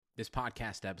This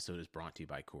podcast episode is brought to you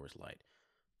by Coors Light.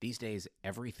 These days,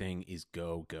 everything is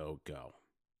go, go, go.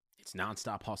 It's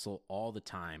nonstop hustle all the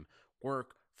time.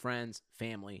 Work, friends,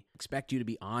 family expect you to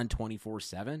be on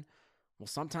 24/7. Well,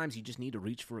 sometimes you just need to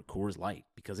reach for a Coors Light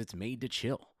because it's made to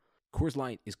chill. Coors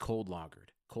Light is cold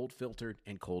lagered, cold filtered,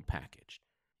 and cold packaged.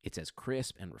 It's as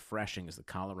crisp and refreshing as the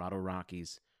Colorado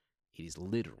Rockies. It is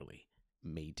literally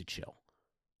made to chill.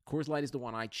 Coors Light is the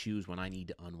one I choose when I need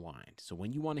to unwind. So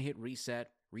when you want to hit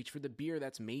reset, reach for the beer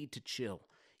that's made to chill.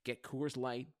 Get Coors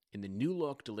Light in the new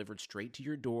look delivered straight to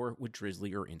your door with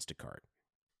Drizzly or Instacart.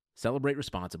 Celebrate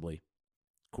responsibly.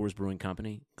 Coors Brewing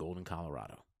Company, Golden,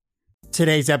 Colorado.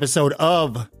 Today's episode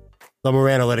of the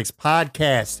Moran Analytics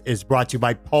Podcast is brought to you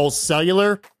by Pulse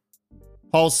Cellular.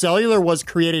 Pulse Cellular was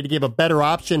created to give a better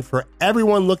option for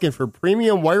everyone looking for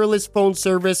premium wireless phone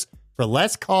service for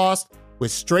less cost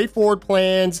with straightforward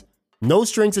plans, no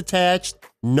strings attached,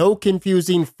 no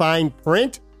confusing fine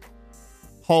print.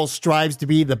 Pulse strives to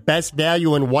be the best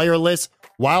value in wireless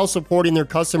while supporting their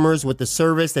customers with the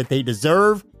service that they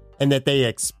deserve and that they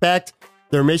expect.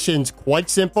 Their mission's quite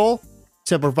simple: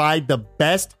 to provide the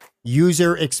best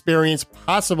user experience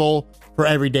possible for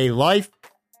everyday life.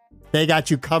 They got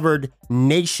you covered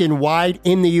nationwide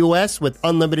in the U.S. with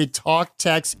unlimited talk,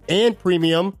 text, and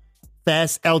premium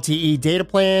fast LTE data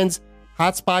plans,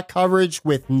 hotspot coverage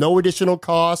with no additional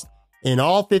cost in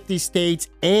all 50 states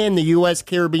and the U.S.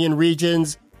 Caribbean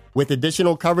regions, with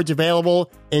additional coverage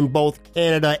available in both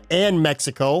Canada and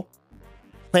Mexico.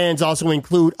 Plans also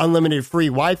include unlimited free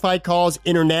Wi-Fi calls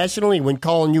internationally when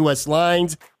calling U.S.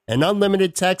 lines and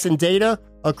unlimited text and data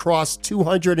across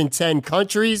 210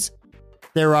 countries.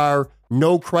 There are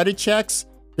no credit checks.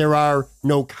 There are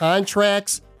no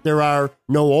contracts. There are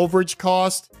no overage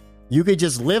costs. You could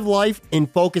just live life and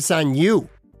focus on you.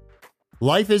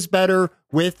 Life is better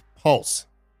with Pulse.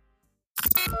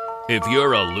 If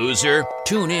you're a loser,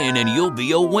 tune in and you'll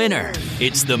be a winner.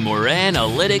 It's the Moran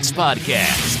Analytics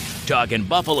Podcast, talking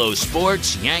Buffalo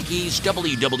sports, Yankees,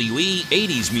 WWE,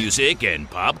 80s music, and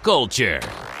pop culture.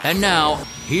 And now,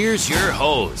 here's your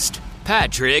host,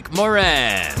 Patrick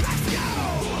Moran.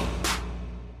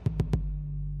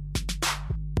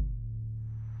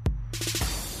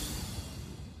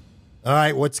 All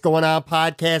right, what's going on,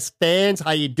 podcast fans?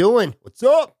 How you doing? What's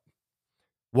up?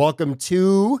 Welcome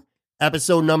to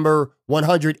episode number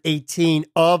 118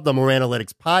 of the Moran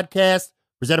Analytics Podcast,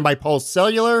 presented by Pulse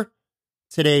Cellular.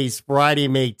 Today's Friday,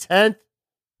 May 10th.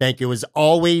 Thank you, as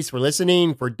always, for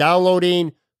listening, for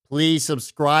downloading. Please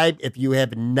subscribe if you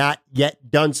have not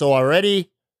yet done so already.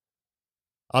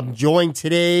 I'm joined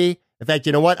today. In fact,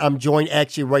 you know what? I'm joined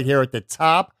actually right here at the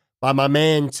top by my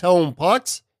man, Tone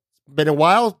Pucks. It's been a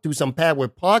while. Do some pad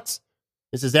with Pucks.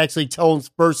 This is actually Tone's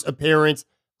first appearance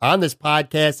on this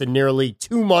podcast in nearly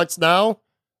 2 months now.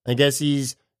 I guess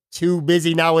he's too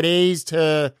busy nowadays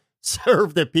to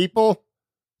serve the people.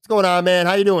 What's going on, man?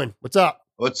 How you doing? What's up?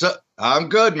 What's up? I'm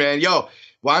good, man. Yo,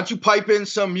 why don't you pipe in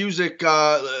some music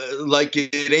like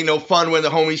it ain't no fun when the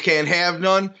homies can't have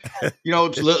none? You know,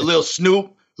 little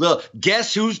Snoop, little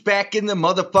guess who's back in the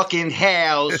motherfucking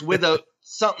house with a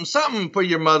something for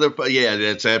your mother. Yeah,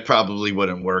 that probably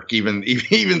wouldn't work, even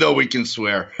though we can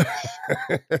swear.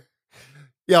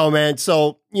 Yo, man.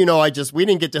 So, you know, we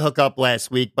didn't get to hook up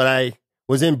last week, but I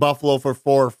was in Buffalo for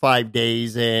 4 or 5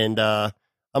 days, and I'm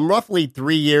roughly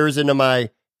 3 years into my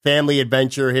family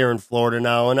adventure here in Florida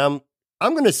now, and I'm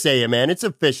going to say it, man. It's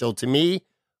official to me.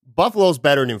 Buffalo's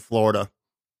better than Florida.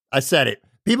 I said it.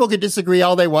 People can disagree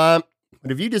all they want,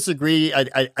 but if you disagree,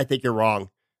 I think you're wrong.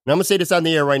 And I'm going to say this on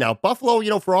the air right now. Buffalo, you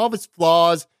know, for all of its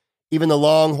flaws, even the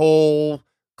long haul,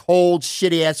 cold,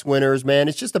 shitty-ass winters, man,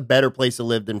 it's just a better place to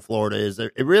live than Florida is.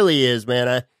 It really is,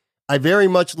 man. I very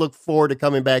much look forward to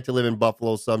coming back to live in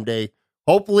Buffalo someday.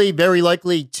 Hopefully, very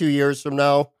likely 2 years from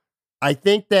now. I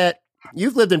think that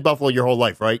you've lived in Buffalo your whole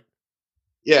life, right?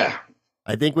 Yeah.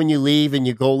 I think when you leave and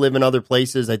you go live in other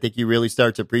places, I think you really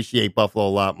start to appreciate Buffalo a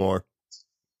lot more.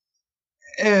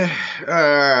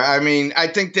 I mean, I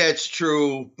think that's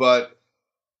true, but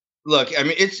look, I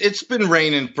mean, it's been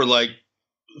raining for like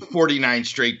 49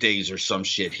 straight days or some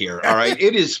shit here. All right.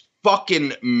 It is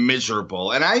fucking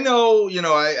miserable. And I know, you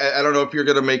know, I don't know if you're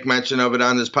going to make mention of it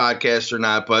on this podcast or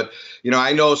not, but, you know,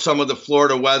 I know some of the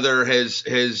Florida weather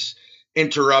has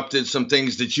interrupted some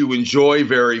things that you enjoy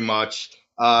very much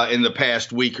in the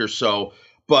past week or so.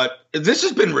 But this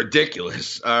has been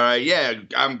ridiculous. All right. Yeah.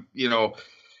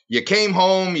 You came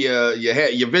home,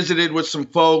 you visited with some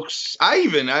folks.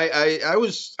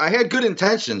 I had good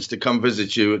intentions to come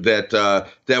visit you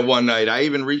that one night. I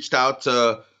even reached out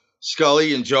to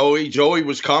Scully and Joey. Joey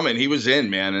was coming. He was in,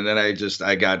 man. And then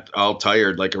I got all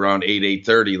tired like around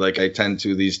 8:30, like I tend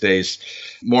to these days.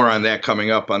 More on that coming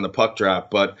up on the puck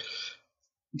drop. But,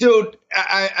 dude,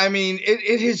 I mean,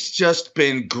 it has just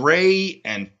been gray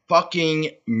and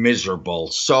fucking miserable.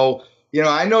 So, you know,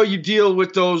 I know you deal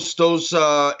with those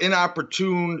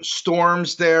inopportune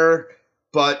storms there,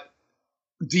 but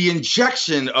the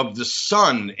injection of the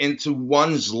sun into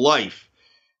one's life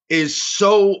is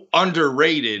so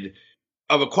underrated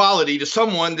of a quality to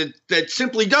someone that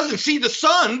simply doesn't see the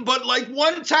sun, but like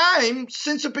one time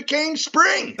since it became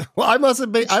spring. Well, I must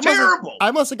have been terrible.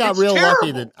 I must have got real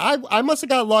lucky then. I must have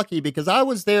got lucky because I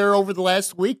was there over the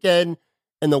last weekend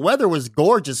and the weather was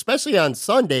gorgeous, especially on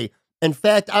Sunday. In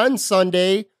fact, on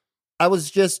Sunday, I was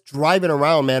just driving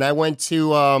around, man. I went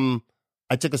to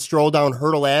I took a stroll down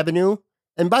Hurdle Avenue.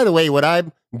 And by the way, when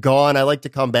I'm gone, I like to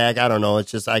come back. I don't know. It's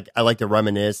just I like to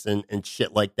reminisce and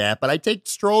shit like that. But I take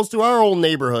strolls to our old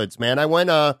neighborhoods, man. I went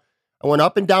up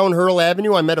and down Hurdle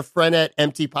Avenue. I met a friend at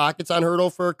Empty Pockets on Hurdle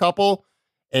for a couple.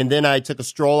 And then I took a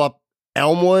stroll up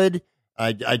Elmwood.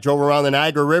 I drove around the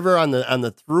Niagara River on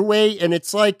the thruway. And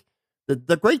it's like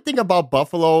the great thing about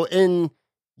Buffalo, and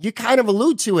you kind of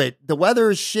allude to it, the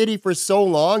weather is shitty for so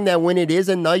long that when it is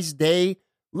a nice day,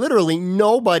 literally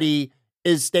nobody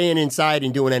is staying inside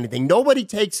and doing anything. Nobody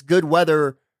takes good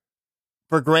weather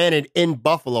for granted in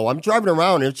Buffalo. I'm driving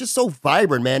around and it's just so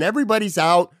vibrant, man. Everybody's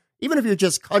out. Even if you're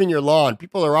just cutting your lawn,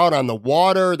 people are out on the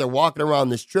water. They're walking around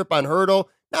the strip on Hurdle,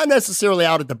 not necessarily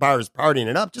out at the bars partying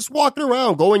it up, just walking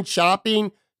around, going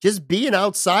shopping, just being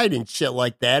outside and shit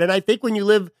like that. And I think when you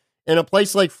live in a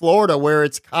place like Florida where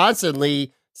it's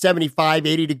constantly 75,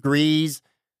 80 degrees,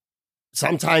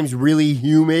 sometimes really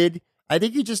humid, I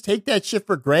think you just take that shit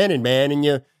for granted, man,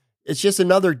 and it's just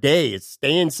another day. It's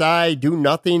stay inside, do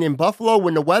nothing. In Buffalo,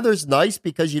 when the weather's nice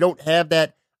because you don't have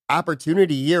that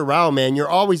opportunity year-round, man, you're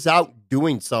always out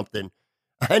doing something.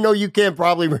 I know you can't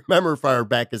probably remember far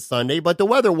back as Sunday, but the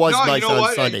weather was nice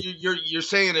on Sunday. You're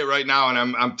saying it right now,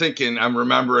 and I'm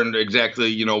remembering exactly,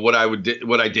 you know, what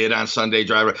I did on Sunday.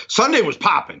 Sunday was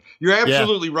popping. You're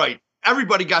absolutely right.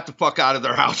 Everybody got the fuck out of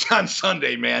their house on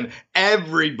Sunday, man.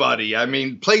 Everybody. I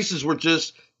mean, places were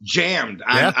just jammed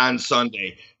on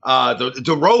Sunday.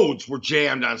 The roads were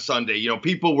jammed on Sunday. You know,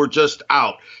 people were just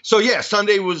out. So yeah,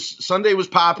 Sunday was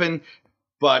popping,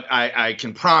 but I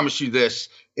can promise you this,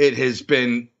 it has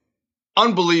been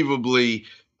unbelievably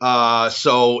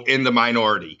so in the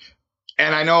minority.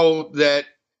 And I know that,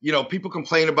 you know, people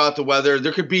complain about the weather.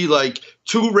 There could be like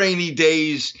 2 rainy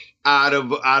days out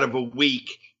of a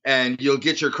week, and you'll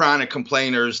get your chronic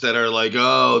complainers that are like,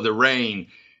 oh, the rain.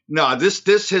 No,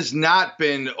 this has not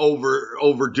been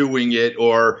overdoing it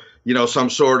or, you know,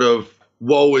 some sort of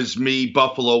woe is me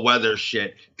Buffalo weather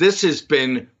shit. This has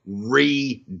been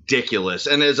ridiculous.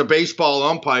 And as a baseball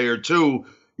umpire too,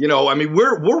 you know, I mean,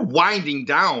 we're winding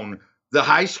down the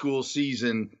high school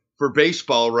season for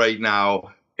baseball right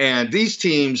now. And these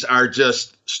teams are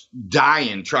just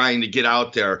dying trying to get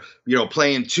out there, you know,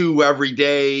 playing 2 every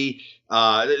day.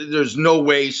 There's no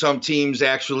way some teams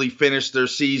actually finish their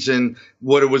season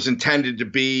what it was intended to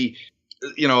be,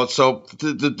 you know. So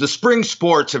the spring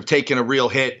sports have taken a real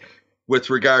hit with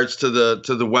regards to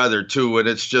the weather too, and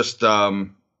it's just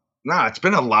it's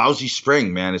been a lousy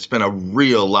spring, man. It's been a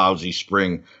real lousy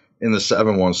spring in the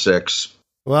 716.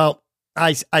 Well,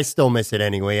 I still miss it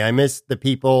anyway. I miss the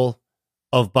people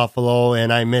of Buffalo,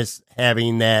 and I miss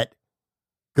having that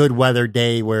good weather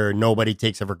day where nobody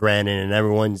takes it for granted and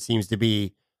everyone seems to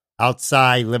be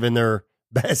outside living their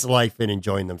best life and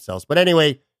enjoying themselves. But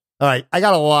anyway, all right, I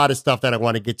got a lot of stuff that I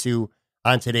want to get to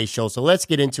on today's show, so let's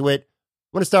get into it.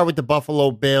 I'm going to start with the Buffalo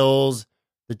Bills.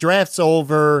 The draft's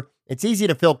over. It's easy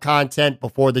to fill content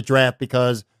before the draft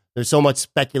because there's so much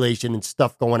speculation and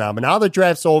stuff going on. But now the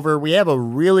draft's over, we have a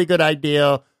really good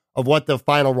idea of what the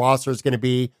final roster is going to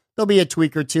be. There'll be a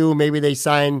tweak or two. Maybe they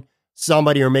sign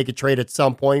somebody or make a trade at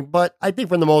some point. But I think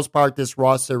for the most part, this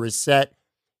roster is set.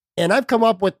 And I've come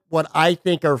up with what I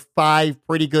think are 5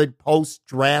 pretty good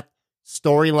post-draft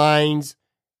storylines.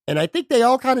 And I think they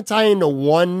all kind of tie into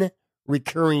one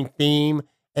recurring theme,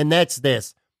 and that's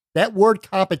this. That word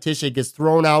competition gets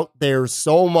thrown out there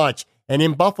so much. And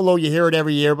in Buffalo, you hear it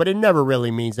every year, but it never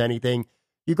really means anything.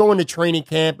 You go into training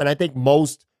camp, and I think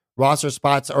most roster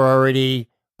spots are already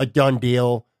a done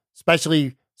deal,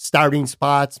 especially starting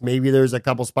spots. Maybe there's a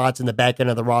couple spots in the back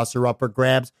end of the roster up for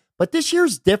grabs. But this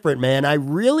year's different, man. I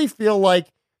really feel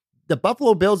like the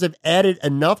Buffalo Bills have added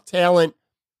enough talent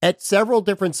at several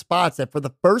different spots that for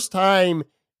the first time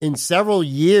in several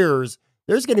years,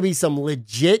 there's going to be some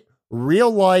legit,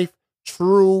 real-life,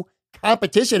 true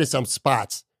competition at some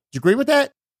spots. Do you agree with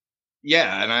that?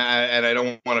 Yeah, and I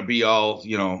don't want to be all,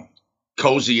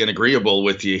 cozy and agreeable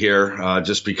with you here,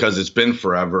 just because it's been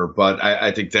forever. But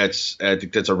I think that's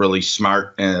a really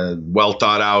smart and well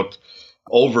thought out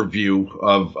overview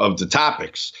of the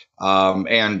topics,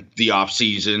 and the off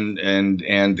season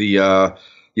and the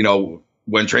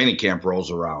when training camp rolls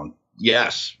around.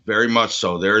 Yes, very much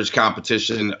so. There is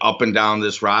competition up and down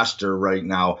this roster right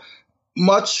now.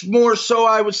 Much more so,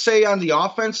 I would say, on the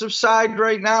offensive side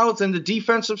right now than the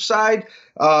defensive side.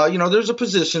 There's a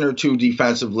position or two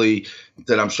defensively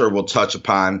that I'm sure we'll touch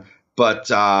upon, but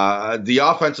the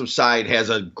offensive side has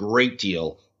a great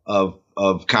deal of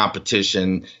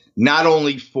competition, not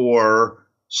only for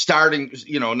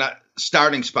not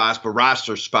starting spots, but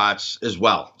roster spots as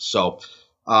well. So,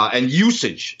 and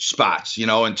usage spots,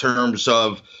 in terms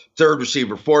of third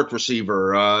receiver, fourth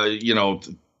receiver,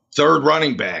 third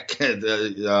running back,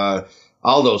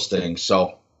 all those things.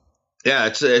 So, yeah,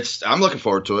 I'm looking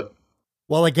forward to it.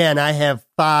 Well, again, I have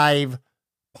 5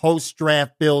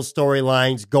 post-draft Bills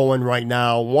storylines going right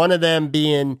now. One of them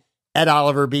being Ed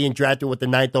Oliver being drafted with the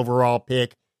 9th overall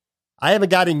pick. I haven't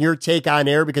gotten your take on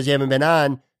air because you haven't been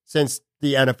on since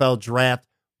the NFL draft.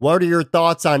 What are your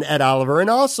thoughts on Ed Oliver? And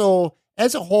also,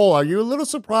 as a whole, are you a little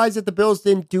surprised that the Bills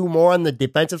didn't do more on the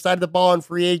defensive side of the ball in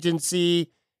free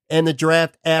agency and the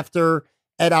draft after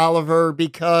Ed Oliver?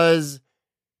 Because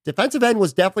defensive end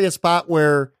was definitely a spot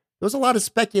where there was a lot of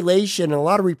speculation and a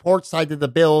lot of reports tied to the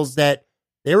Bills that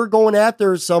they were going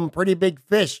after some pretty big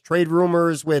fish. Trade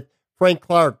rumors with Frank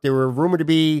Clark. They were rumored to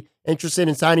be interested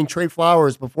in signing Trey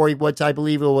Flowers before he went to, I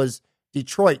believe it was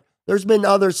Detroit. There's been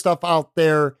other stuff out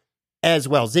there as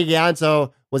well. Ziggy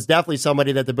Ansah was definitely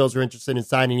somebody that the Bills were interested in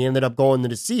signing. He ended up going to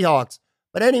the Seahawks.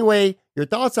 But anyway, your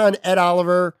thoughts on Ed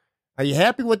Oliver? Are you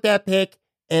happy with that pick?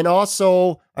 And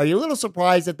also, are you a little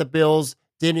surprised that the Bills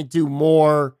didn't do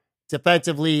more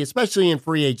defensively, especially in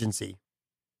free agency?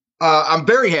 I'm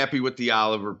very happy with the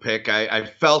Oliver pick. I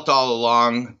felt all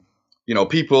along,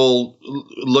 people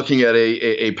looking at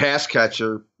a pass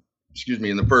catcher,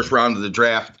 in the first round of the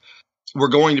draft, were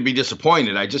going to be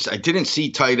disappointed. I didn't see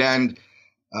tight end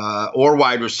or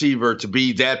wide receiver to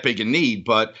be that big a need,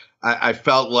 but I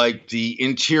felt like the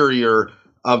interior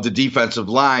of the defensive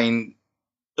line,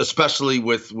 especially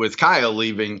with Kyle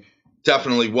leaving,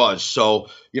 definitely was. So,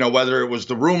 whether it was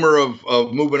the rumor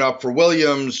of moving up for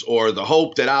Williams or the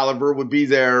hope that Oliver would be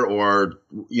there, or,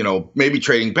 maybe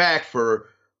trading back for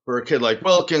a kid like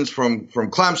Wilkins from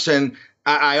Clemson,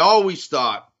 I always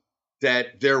thought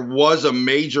that there was a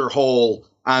major hole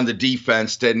on the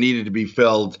defense that needed to be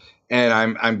filled. And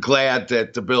I'm glad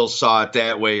that the Bills saw it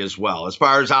that way as well. As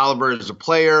far as Oliver as a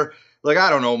player,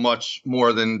 I don't know much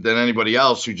more than anybody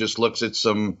else who just looks at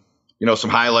some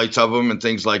highlights of him and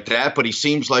things like that. But he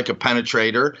seems like a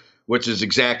penetrator, which is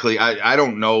exactly, I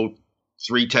don't know,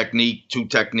 3 technique, 2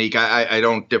 technique. I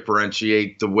don't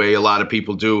differentiate the way a lot of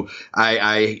people do.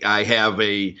 I have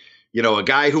a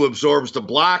guy who absorbs the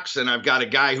blocks, and I've got a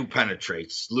guy who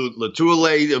penetrates.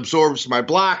 Latuile absorbs my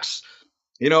blocks,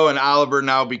 and Oliver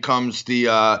now becomes the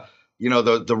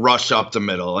rush up the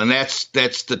middle. And that's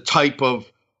the type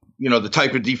of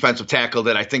defensive tackle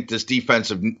that I think this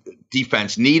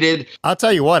defense needed. I'll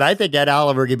tell you what, I think Ed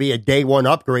Oliver could be a day one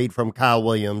upgrade from Kyle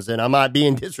Williams, and I'm not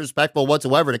being disrespectful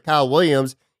whatsoever to Kyle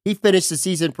Williams. He finished the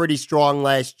season pretty strong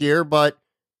last year, but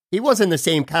he wasn't the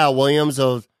same Kyle Williams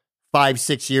of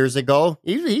 5-6 years ago.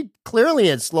 He clearly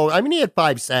had he had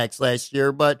 5 sacks last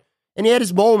year, and he had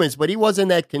his moments, but he wasn't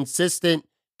that consistent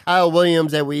Kyle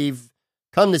Williams that we've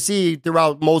come to see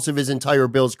throughout most of his entire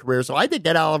Bills career. So I think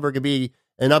Ed Oliver could be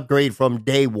an upgrade from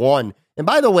day one. And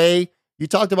by the way, you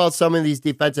talked about some of these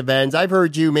defensive ends. I've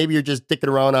heard you, maybe you're just dicking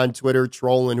around on Twitter,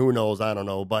 trolling, who knows, I don't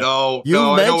know. But I know what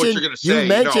you're going to say. You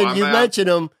mentioned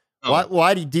him. No.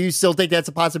 Why do you still think that's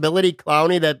a possibility,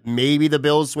 Clowney, that maybe the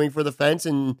Bills swing for the fence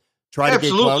and try to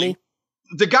get Clowney?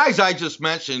 The guys I just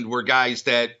mentioned were guys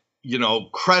that,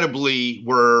 credibly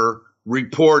were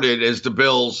reported as the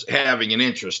Bills having an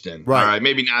interest in. Right. All right.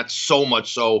 Maybe not so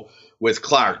much so with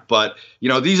Clark, but,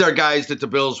 these are guys that the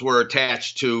Bills were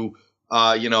attached to,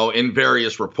 in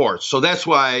various reports. So that's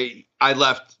why I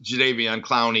left Jadeveon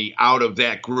Clowney out of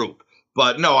that group.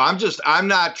 But no, I'm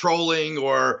not trolling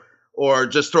or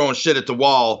just throwing shit at the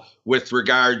wall with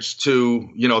regards to,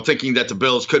 thinking that the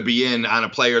Bills could be in on a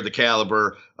player of the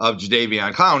caliber of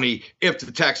Jadeveon Clowney if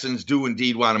the Texans do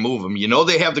indeed want to move him.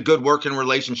 They have the good working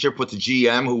relationship with the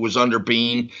GM who was under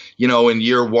Bean, in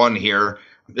year one here.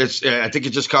 I think it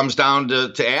just comes down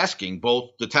to asking both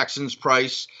the Texans'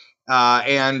 price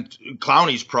and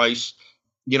Clowney's price.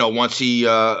 Once he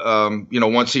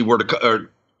were to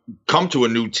come to a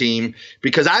new team,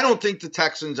 because I don't think the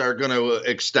Texans are going to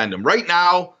extend him right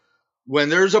now. when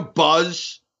there's a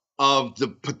buzz of the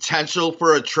potential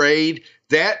for a trade,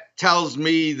 that tells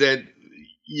me that,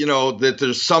 that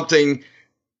there's something,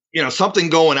 something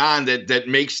going on that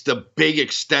makes the big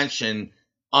extension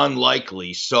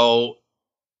unlikely. So,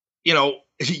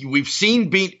 we've seen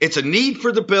it's a need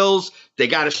for the Bills. They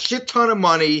got a shit ton of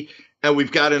money, and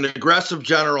we've got an aggressive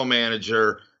general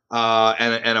manager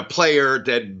and a player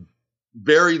that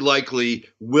very likely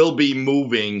will be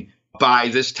moving by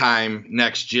this time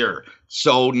next year.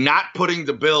 So not putting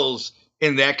the Bills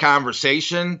in that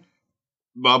conversation,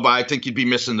 well, I think you'd be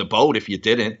missing the boat if you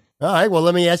didn't. All right, well,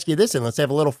 let me ask you this, and let's have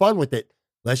a little fun with it.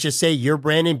 Let's just say you're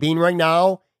Brandon Beane right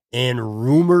now, and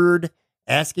rumored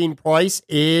asking price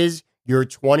is your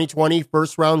 2020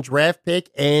 first-round draft pick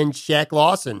and Shaq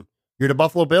Lawson. You're the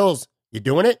Buffalo Bills. You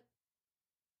doing it?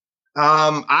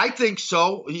 I think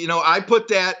so. I put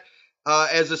that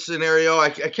as a scenario. I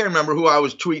can't remember who I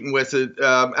was tweeting with.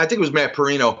 I think it was Matt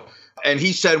Perino. And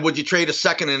he said, would you trade a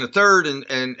second and a third and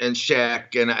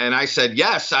Shaq? And I said,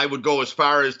 yes, I would go as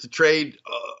far as to trade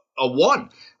a one.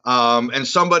 And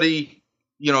somebody,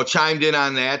 chimed in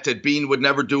on that Beane would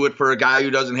never do it for a guy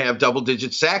who doesn't have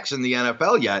double-digit sacks in the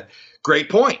NFL yet. Great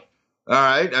point. All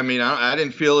right. I mean, I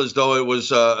didn't feel as though it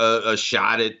was a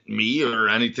shot at me or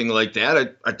anything like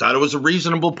that. I thought it was a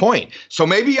reasonable point. So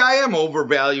maybe I am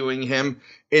overvaluing him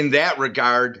in that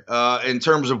regard in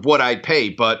terms of what I'd pay.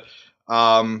 But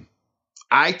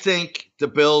I think the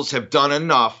Bills have done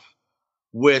enough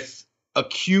with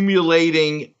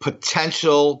accumulating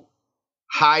potential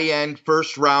high-end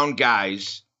first-round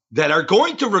guys that are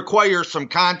going to require some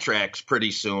contracts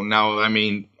pretty soon. Now, I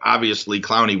mean, obviously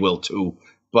Clowney will too,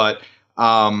 but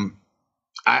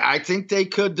I think they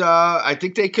could. I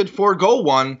think they could forego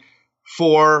one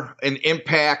for an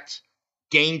impact,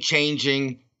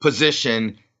 game-changing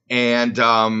position, and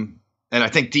I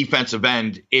think defensive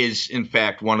end is, in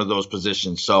fact, one of those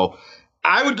positions. So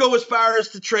I would go as far as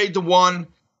to trade the one,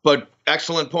 but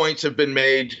excellent points have been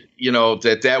made,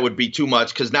 that would be too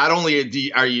much because not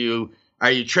only are you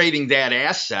trading that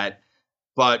asset,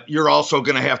 but you're also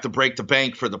going to have to break the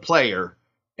bank for the player.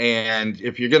 And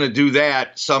if you're going to do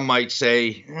that, some might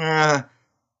say,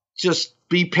 just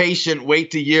be patient,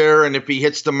 wait the year, and if he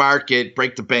hits the market,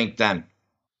 break the bank then.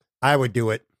 I would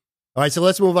do it. All right, so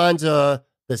let's move on to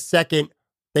the second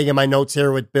thing in my notes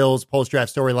here with Bills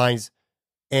post-draft storylines,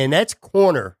 and that's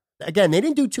corner. Again, they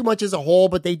didn't do too much as a whole,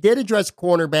 but they did address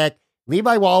cornerback.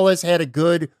 Levi Wallace had a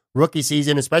good rookie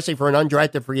season, especially for an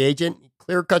undrafted free agent.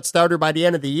 Clear-cut starter by the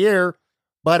end of the year,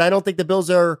 but I don't think the Bills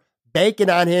are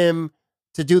banking on him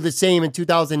to do the same in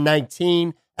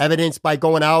 2019, evidenced by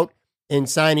going out and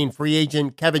signing free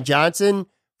agent Kevin Johnson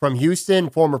from Houston,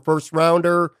 former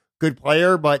first-rounder, good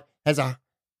player, but has a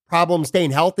problem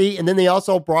staying healthy. And then they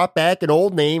also brought back an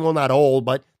old name. Well, not old,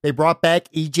 but they brought back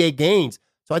E.J. Gaines.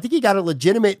 So I think he got a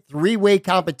legitimate three-way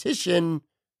competition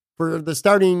for the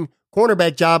starting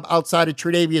cornerback job outside of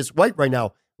Tre'Davious White right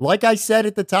now. Like I said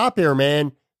at the top here,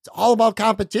 man, it's all about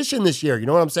competition this year. You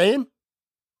know what I'm saying?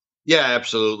 Yeah,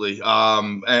 absolutely.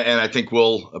 And I think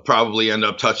we'll probably end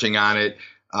up touching on it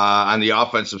on the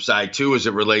offensive side, too, as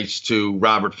it relates to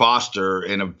Robert Foster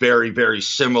in a very, very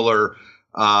similar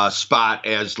spot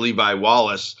as Levi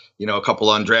Wallace, a couple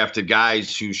undrafted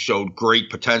guys who showed great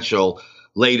potential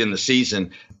late in the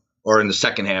season or in the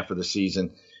second half of the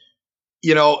season.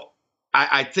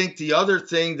 I think the other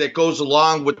thing that goes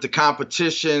along with the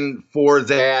competition for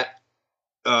that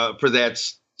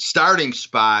starting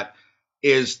spot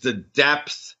is the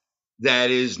depth that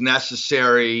is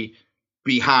necessary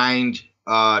behind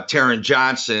Taron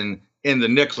Johnson in the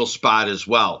nickel spot as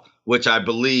well, which I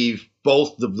believe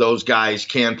both of those guys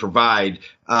can provide,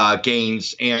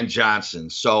 Gaines and Johnson.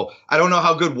 So I don't know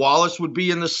how good Wallace would be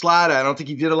in the slot. I don't think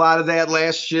he did a lot of that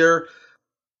last year,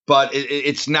 but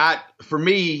it's not, for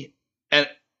me, and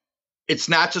it's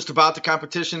not just about the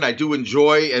competition. I do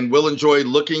enjoy and will enjoy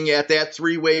looking at that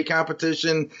three-way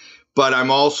competition, but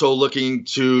I'm also looking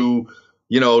to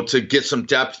get some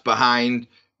depth behind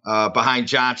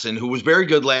Johnson, who was very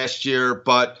good last year,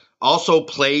 but also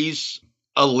plays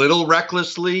a little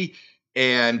recklessly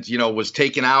and, was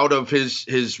taken out of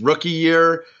his rookie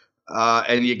year.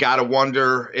 And you got to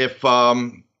wonder if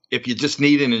you just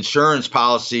need an insurance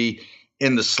policy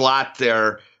in the slot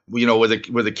there, with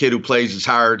a kid who plays as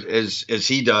hard as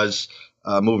he does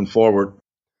moving forward.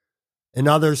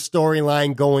 Another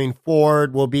storyline going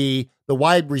forward will be the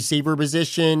wide receiver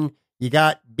position. You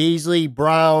got Beasley,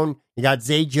 Brown, you got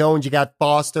Zay Jones, you got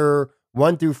Foster,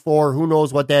 1 through 4. Who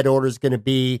knows what that order is going to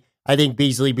be? I think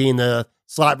Beasley being the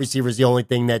slot receiver is the only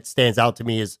thing that stands out to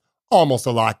me as almost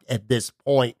a lock at this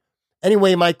point.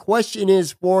 Anyway, my question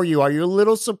is for you. Are you a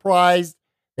little surprised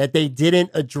that they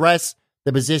didn't address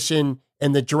the position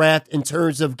in the draft in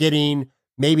terms of getting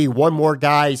maybe one more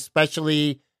guy,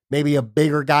 especially maybe a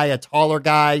bigger guy, a taller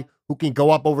guy who can go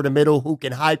up over the middle, who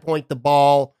can high point the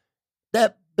ball.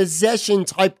 That possession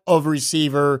type of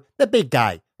receiver, the big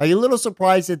guy. Are you a little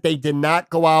surprised that they did not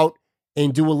go out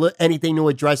and do anything to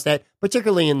address that,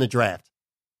 particularly in the draft?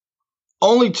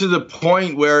 Only to the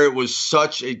point where it was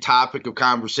such a topic of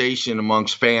conversation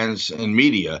amongst fans and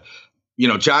media. You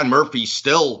know, John Murphy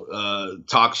still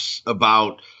talks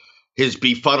about his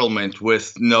befuddlement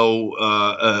with no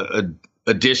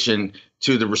addition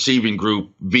to the receiving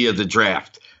group via the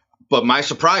draft. But my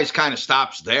surprise kind of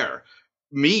stops there.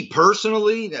 Me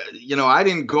personally, you know, I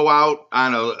didn't go out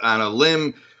on a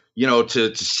limb, you know,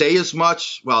 to say as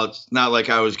much. Well, it's not like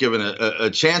I was given a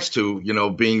chance to, you know,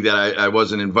 being that I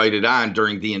wasn't invited on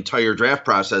during the entire draft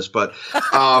process. But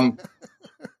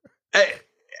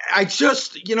I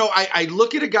just, you know, I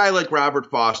look at a guy like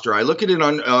Robert Foster. I look at an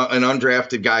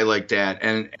undrafted guy like that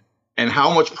and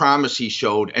how much promise he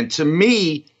showed. And to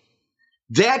me,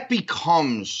 that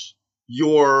becomes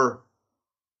your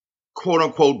quote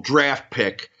unquote draft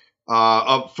pick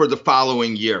for the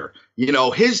following year. You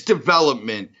know, his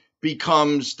development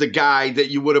becomes the guy that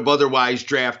you would have otherwise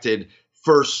drafted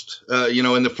first, you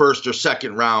know, in the first or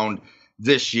second round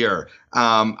this year.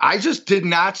 I just did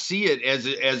not see it as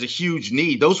a huge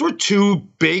need. Those were two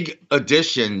big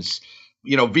additions,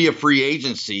 you know, via free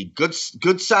agency,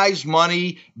 good size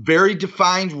money, very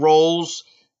defined roles,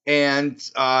 and,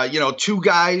 you know, two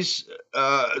guys,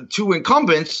 two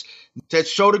incumbents that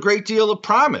showed a great deal of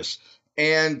promise.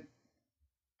 And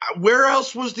where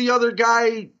else was the other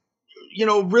guy, you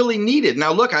know, really needed?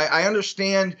 Now, look, I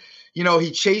understand, you know,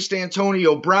 he chased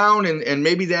Antonio Brown, and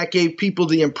maybe that gave people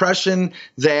the impression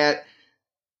that,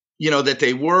 you know, that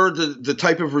they were the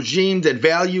type of regime that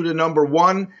valued a number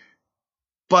one.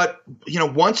 But, you know,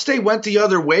 once they went the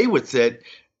other way with it,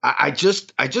 I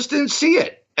just didn't see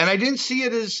it. And I didn't see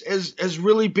it as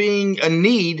really being a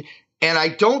need. And I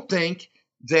don't think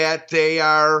that they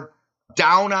are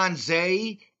down on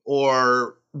Zay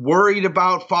or worried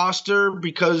about Foster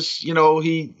because, you know,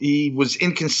 he was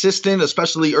inconsistent,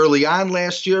 especially early on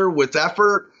last year with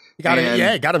effort. He got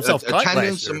himself cut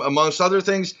attendance, last year. Amongst other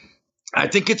things. I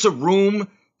think it's a room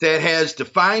that has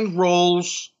defined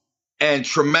roles and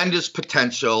tremendous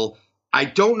potential. I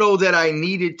don't know that I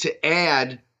needed to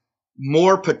add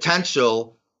more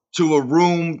potential to a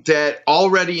room that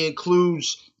already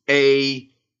includes a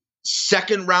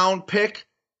second round pick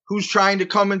who's trying to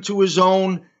come into his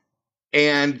own,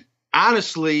 and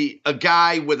honestly, a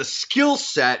guy with a skill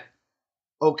set,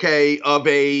 okay, of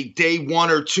a day one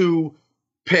or two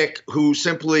pick who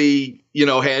simply, you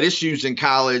know, had issues in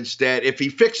college that if he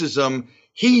fixes them,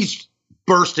 he's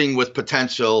bursting with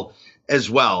potential as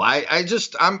well.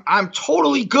 I'm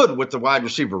totally good with the wide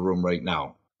receiver room right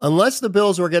now. Unless the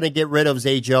Bills were going to get rid of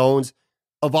Zay Jones,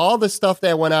 of all the stuff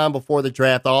that went on before the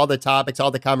draft, all the topics, all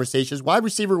the conversations, wide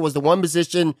receiver was the one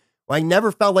position where I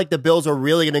never felt like the Bills were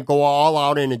really going to go all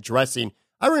out in addressing.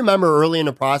 I remember early in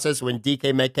the process when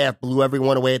DK Metcalf blew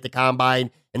everyone away at the combine,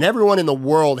 and everyone in the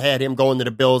world had him going to the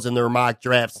Bills in their mock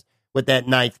drafts with that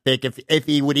 9th pick, if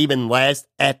he would even last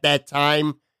at that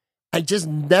time. I just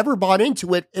never bought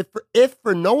into it, if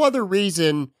for no other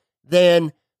reason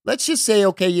than, let's just say,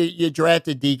 okay, you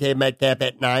drafted DK Metcalf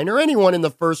at 9, or anyone in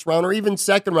the first round, or even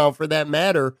second round for that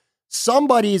matter.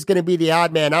 Somebody is going to be the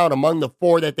odd man out among the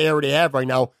 4 that they already have right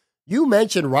now. You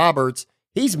mentioned Roberts.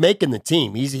 He's making the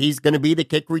team. He's going to be the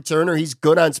kick returner. He's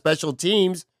good on special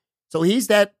teams. So he's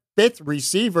that 5th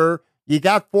receiver. You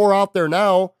got 4 out there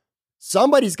now.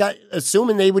 Somebody's got,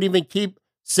 assuming they would even keep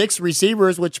 6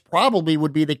 receivers, which probably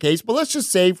would be the case. But let's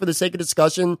just say, for the sake of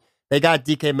discussion, they got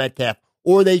DK Metcalf.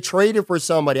 Or they traded for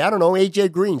somebody, I don't know,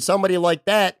 AJ Green, somebody like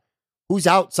that, who's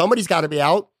out. Somebody's got to be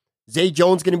out. Zay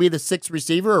Jones going to be the 6th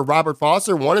receiver, or Robert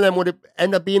Foster. One of them would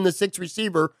end up being the 6th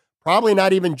receiver, probably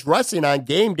not even dressing on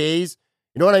game days.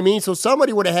 You know what I mean? So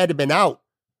somebody would have had to been out.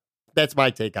 That's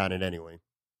my take on it anyway.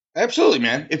 Absolutely,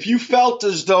 man. If you felt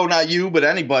as though, not you, but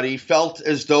anybody felt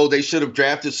as though they should have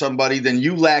drafted somebody, then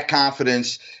you lack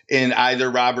confidence in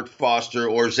either Robert Foster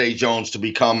or Zay Jones to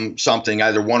become something,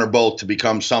 either one or both to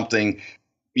become something,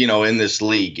 you know, in this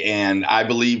league. And I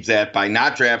believe that by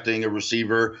not drafting a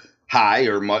receiver high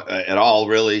or at all,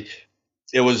 really,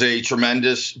 it was a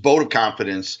tremendous vote of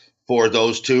confidence for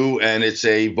those two. And it's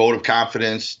a vote of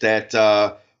confidence that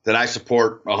I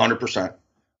support 100%.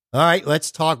 All right,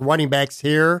 let's talk running backs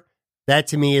here. That,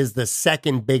 to me, is the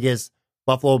second biggest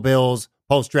Buffalo Bills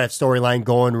post-draft storyline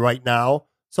going right now.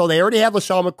 So they already have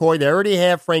LaShawn McCoy. They already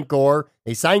have Frank Gore.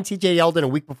 They signed TJ Yeldon a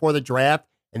week before the draft.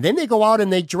 And then they go out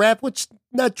and they draft, which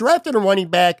not drafting a running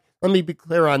back, let me be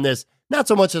clear on this, not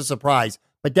so much a surprise,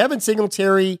 but Devin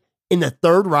Singletary in the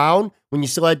 3rd round, when you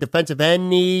still had defensive end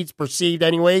needs, perceived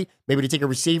anyway, maybe to take a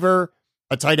receiver,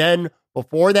 a tight end.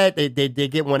 Before that, they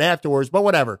get one afterwards, but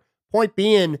whatever. Point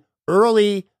being,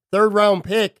 early 3rd round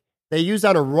pick, they used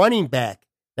on a running back.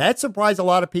 That surprised a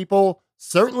lot of people,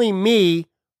 certainly me.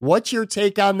 What's your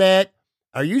take on that?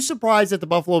 Are you surprised that the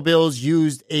Buffalo Bills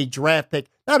used a draft pick,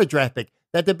 not a draft pick,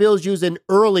 that the Bills used an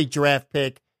early draft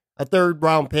pick, a 3rd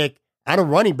round pick, on a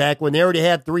running back when they already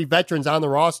had 3 veterans on the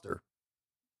roster?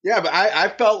 Yeah, but I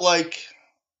felt like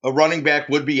a running back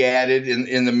would be added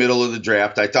in the middle of the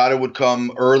draft. I thought it would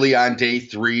come early on day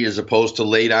 3 as opposed to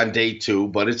late on day 2,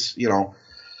 but it's,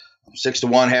 6 to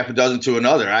 1, half a dozen to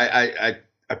another. I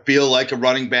feel like a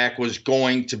running back was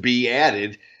going to be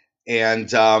added.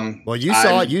 And well,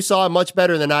 you saw it much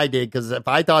better than I did, because if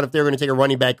they were going to take a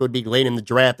running back, it would be late in the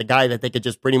draft, a guy that they could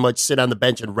just pretty much sit on the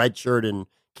bench and redshirt and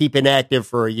keep inactive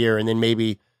for a year and then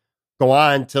maybe go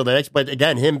on till the next. But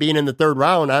again, him being in the 3rd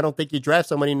round, I don't think you draft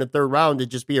somebody in the 3rd round to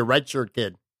just be a redshirt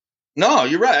kid. No,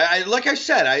 you're right. Like I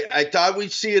said, I thought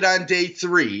we'd see it on day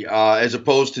 3 as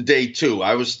opposed to day 2.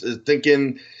 I was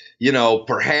thinking,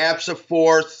 perhaps a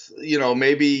 4th,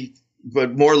 maybe,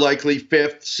 but more likely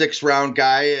 5th, 6th round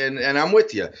guy. And I'm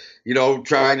with you,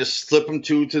 trying to slip him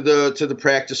to the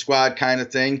practice squad kind of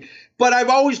thing. But I've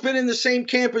always been in the same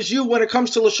camp as you when it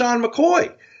comes to LeSean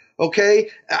McCoy. Okay,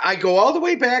 I go all the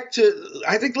way back to,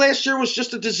 I think last year was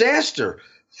just a disaster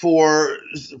for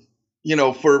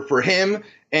him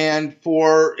and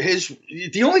for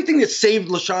the only thing that saved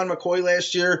LeSean McCoy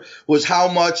last year was how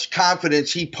much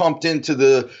confidence he pumped into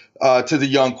the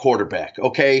young quarterback.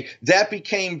 Okay, that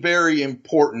became very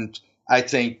important, I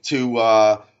think, to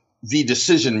the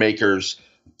decision makers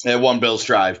at One Bills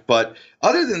Drive. But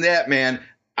other than that, man,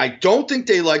 I don't think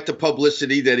they like the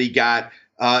publicity that he got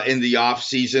in the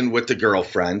offseason with the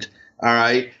girlfriend. All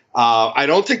right. I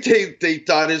don't think they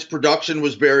thought his production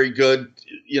was very good,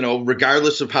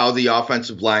 regardless of how the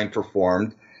offensive line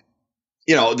performed.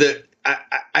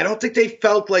 I don't think they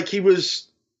felt like he was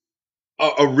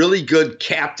a really good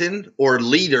captain or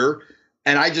leader.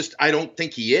 And I don't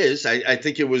think he is. I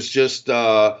think it was just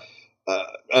a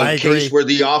case where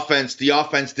the offense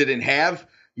didn't have,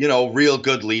 real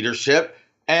good leadership.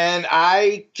 And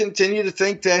I continue to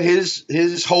think that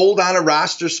his hold on a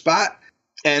roster spot,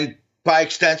 and by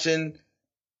extension,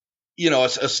 a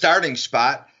starting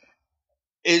spot,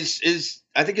 is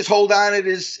I think his hold on it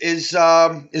is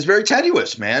very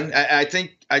tenuous, man. I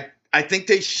think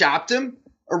they shopped him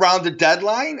around the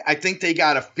deadline. I think they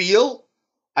got a feel.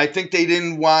 I think they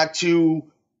didn't want to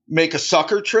make a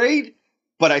sucker trade,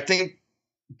 but I think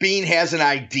Beane has an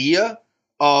idea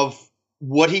of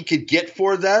what he could get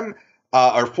for them.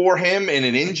 Or for him in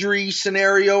an injury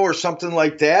scenario or something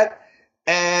like that.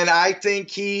 And I think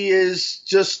he is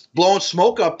just blowing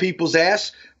smoke up people's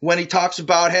ass when he talks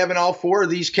about having all 4 of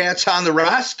these cats on the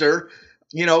roster,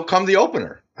 come the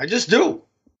opener. I just do.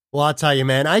 Well, I'll tell you,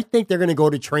 man, I think they're going to go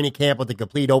to training camp with a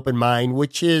complete open mind,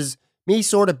 which is me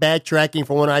sort of backtracking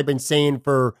from what I've been saying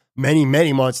for many,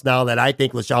 many months now, that I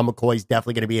think LeSean McCoy is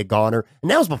definitely going to be a goner.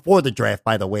 And that was before the draft,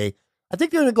 by the way. I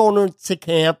think they're going to go into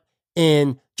camp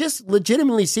and just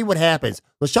legitimately see what happens.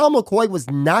 LeSean McCoy was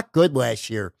not good last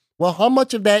year. Well, how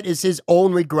much of that is his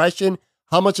own regression?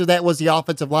 How much of that was the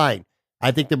offensive line?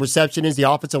 I think the perception is the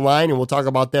offensive line, and we'll talk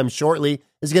about them shortly,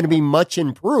 is going to be much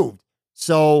improved.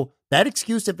 So that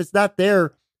excuse, if it's not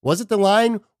there, was it the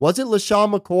line? Was it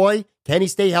LeSean McCoy? Can he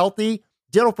stay healthy?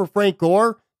 Ditto for Frank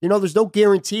Gore. There's no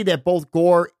guarantee that both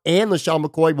Gore and LeSean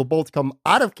McCoy will both come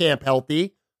out of camp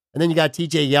healthy. And then you got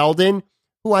TJ Yeldon,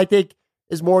 who I think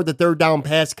is more the 3rd down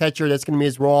pass catcher. That's going to be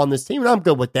his role on this team, and I'm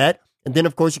good with that. And then,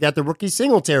 of course, you got the rookie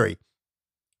Singletary.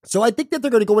 So I think that they're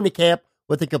going to go into camp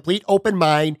with a complete open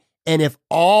mind, and if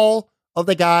all of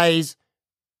the guys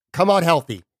come out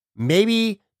healthy,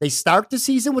 maybe they start the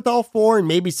season with all 4, and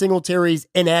maybe Singletary's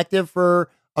inactive for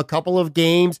a couple of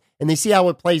games, and they see how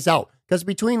it plays out. Because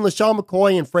between LeSean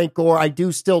McCoy and Frank Gore, I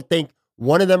do still think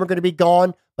one of them are going to be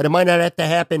gone, but it might not have to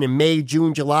happen in May,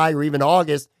 June, July, or even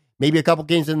August. Maybe a couple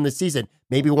games in the season.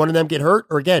 Maybe one of them get hurt,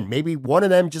 or again, maybe one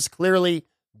of them just clearly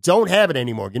don't have it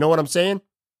anymore. You know what I'm saying?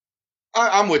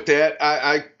 I'm with that.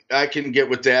 I can get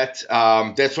with that.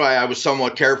 That's why I was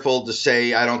somewhat careful to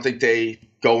say I don't think they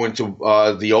go into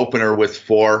the opener with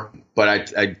 4,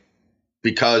 but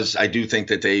because I do think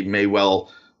that they may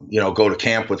well, go to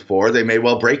camp with 4. They may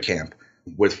well break camp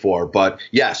with 4. But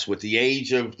yes, with the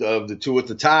age of the 2 at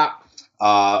the top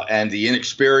and the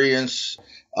inexperience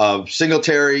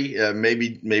Singletary.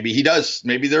 Maybe he does.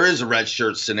 Maybe there is a red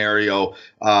shirt scenario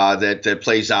that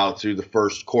plays out through the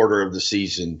first quarter of the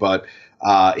season. But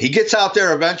he gets out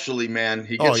there eventually, man.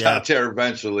 He gets out there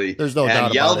eventually. There's no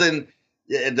doubt about it.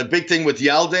 Yeldon, the big thing with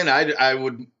Yeldon, I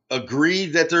would agree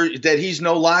that he's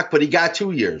no lock, but he got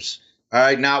 2 years. All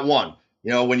right, not one.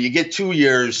 When you get 2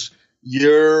 years,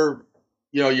 you're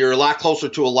a lot closer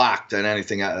to a lock than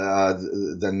anything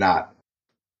than not.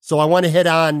 So I want to hit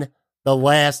on the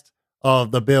last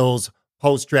of the Bills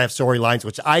post-draft storylines,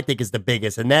 which I think is the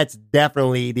biggest, and that's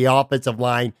definitely the offensive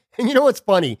line. And you know what's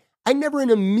funny? I never in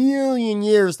a million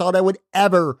years thought I would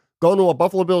ever go to a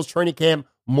Buffalo Bills training camp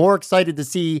more excited to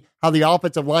see how the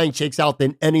offensive line shakes out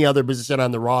than any other position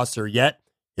on the roster. Yet,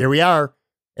 here we are.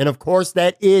 And of course,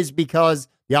 that is because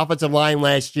the offensive line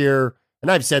last year, and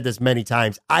I've said this many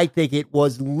times, I think it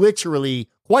was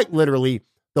quite literally,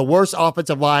 the worst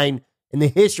offensive line in the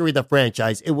history of the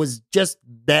franchise. It was just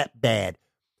that bad.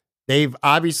 They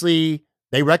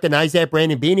recognized that.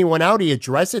 Brandon Beane went out. He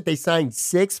addressed it. They signed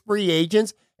 6 free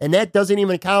agents, and that doesn't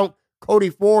even count Cody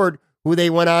Ford, who they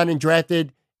went on and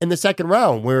drafted in the second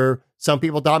round, where some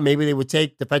people thought maybe they would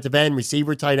take defensive end,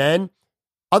 receiver, tight end,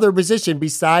 other position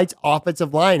besides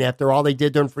offensive line after all they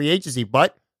did during free agency.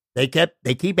 But they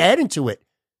keep adding to it.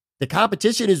 The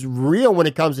competition is real when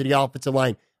it comes to the offensive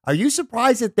line. Are you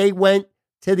surprised that they went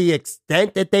to the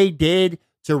extent that they did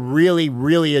to really,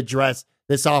 really address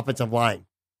this offensive line?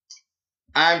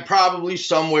 I'm probably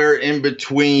somewhere in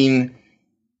between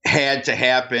had to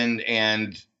happen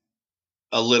and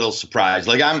a little surprised.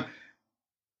 Like I'm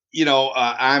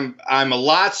a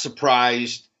lot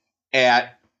surprised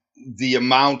at the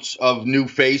amount of new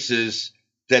faces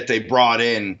that they brought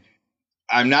in.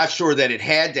 I'm not sure that it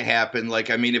had to happen.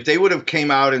 If they would have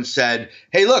came out and said,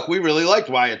 hey, look, we really liked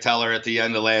Wyatt Teller at the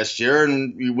end of last year,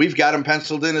 and we've got him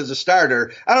penciled in as a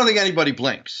starter, I don't think anybody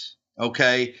blinks,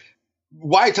 okay?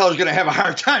 Wyatt Teller's going to have a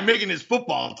hard time making his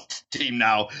football team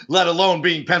now, let alone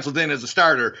being penciled in as a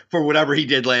starter for whatever he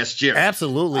did last year.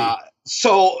 Absolutely. Yeah,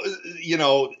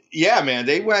 man,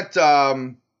 they went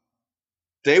all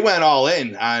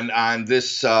in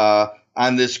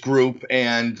on this group,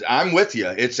 and I'm with you.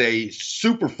 It's a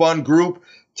super fun group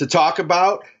to talk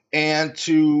about and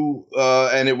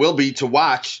it will be to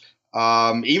watch,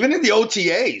 even in the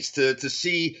OTAs to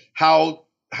see how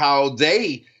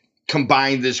they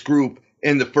combine this group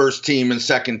in the first team and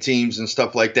second teams and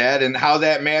stuff like that, and how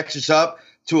that matches up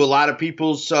to a lot of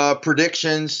people's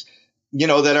predictions,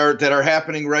 that are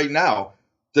happening right now.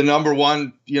 The number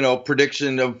one,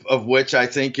 prediction of which I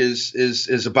think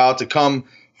is about to come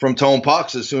from Tone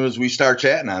Pucks as soon as we start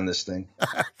chatting on this thing.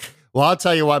 Well, I'll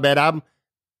tell you what, man,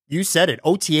 you said it.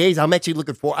 OTAs, I'm actually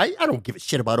looking for. I don't give a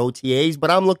shit about OTAs,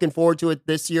 but I'm looking forward to it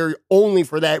this year only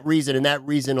for that reason and that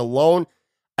reason alone.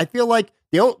 I feel like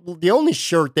the only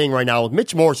sure thing right now is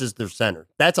Mitch Morse is their center.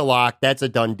 That's a lock. That's a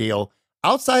done deal.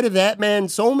 Outside of that, man,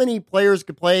 so many players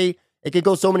could play. It could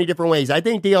go so many different ways. I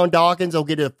think Deion Dawkins will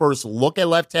get a first look at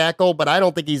left tackle, but I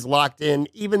don't think he's locked in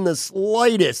even the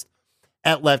slightest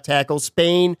at left tackle.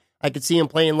 Spain, I could see him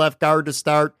playing left guard to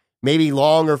start. Maybe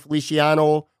Long or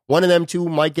Feliciano. One of them two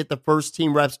might get the first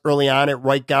team reps early on at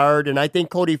right guard. And I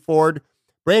think Cody Ford,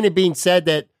 Brandon Beane said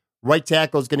that right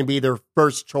tackle is going to be their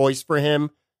first choice for him.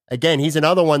 Again, he's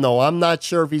another one, though. I'm not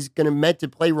sure if he's going to meant to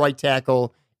play right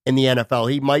tackle in the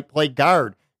NFL. He might play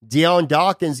guard. Deion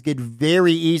Dawkins could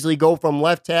very easily go from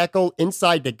left tackle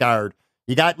inside the guard.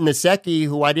 You got Nsekhe,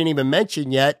 who I didn't even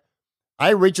mention yet.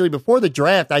 I originally, before the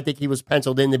draft, I think he was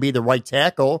penciled in to be the right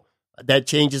tackle. That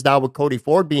changes now with Cody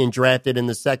Ford being drafted in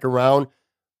the second round.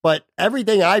 But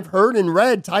everything I've heard and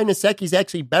read, Ty Nsekhe's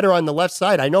actually better on the left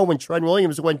side. I know when Trent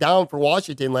Williams went down for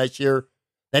Washington last year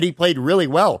that he played really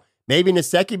well. Maybe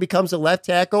Nsekhe becomes a left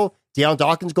tackle. Deion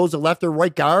Dawkins goes to left or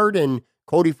right guard, and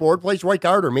Cody Ford plays right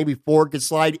guard, or maybe Ford could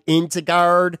slide into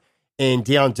guard, and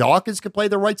Deion Dawkins could play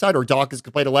the right side, or Dawkins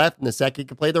could play the left, and Nsekhe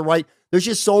could play the right. There's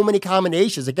just so many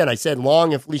combinations. Again, I said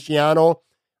Long and Feliciano.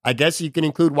 I guess you can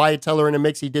include Wyatt Teller in the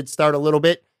mix. He did start a little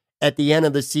bit at the end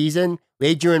of the season.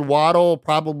 Adrian Waddle will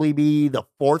probably be the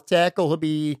fourth tackle. He'll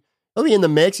be in the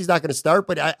mix. He's not going to start,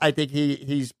 but I think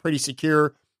he's pretty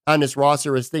secure on this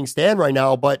roster as things stand right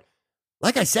now. But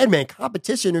like I said, man,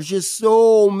 competition, there's just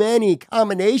so many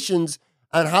combinations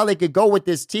on how they could go with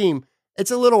this team. It's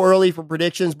a little early for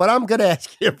predictions, but I'm going to ask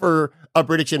you for a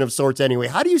prediction of sorts anyway.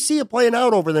 How do you see it playing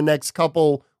out over the next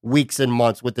couple weeks and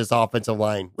months with this offensive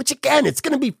line? Which, again, it's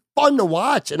going to be fun to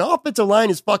watch. An offensive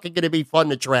line is fucking going to be fun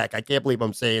to track. I can't believe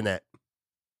I'm saying that.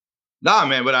 Nah,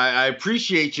 man, but I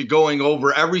appreciate you going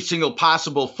over every single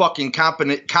possible fucking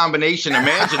combination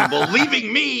imaginable,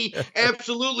 leaving me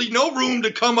absolutely no room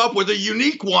to come up with a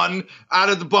unique one out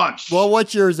of the bunch. Well,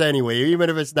 what's yours anyway,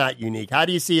 even if it's not unique? How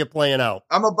do you see it playing out?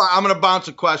 I'm going to bounce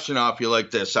a question off you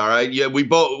like this, all right? Yeah,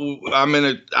 I'm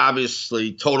in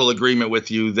obviously total agreement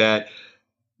with you that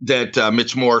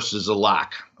Mitch Morse is a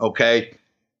lock, okay?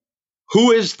 Who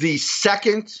is the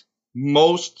second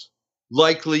most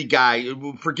likely guy?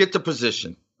 Forget the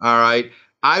position. All right.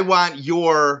 I want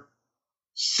your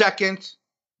second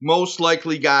most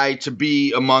likely guy to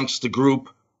be amongst the group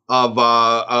of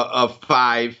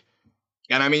 5.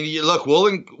 And I mean, look,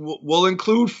 we'll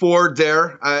include Ford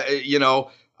there,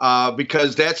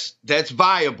 because that's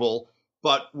viable.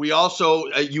 But we also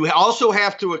you also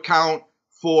have to account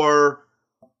for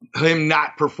him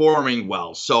not performing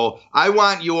well. So I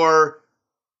want your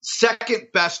second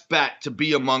best bet to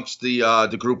be amongst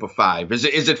the group of 5. Is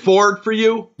it Ford for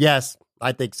you? Yes,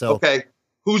 I think so. Okay.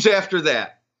 Who's after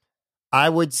that? I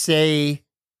would say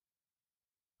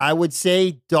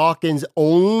Dawkins,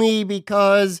 only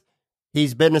because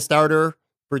he's been a starter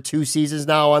for 2 seasons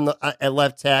now at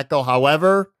left tackle.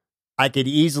 However, I could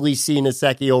easily see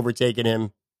Nsekhe overtaking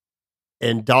him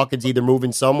and Dawkins either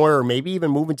moving somewhere or maybe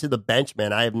even moving to the bench,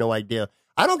 man. I have no idea.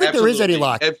 I don't think Absolutely. there is any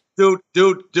lock.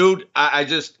 Dude,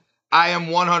 I am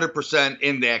 100%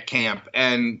 in that camp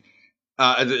and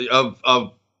of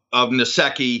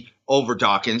Nsekhe over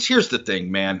Dawkins. Here's the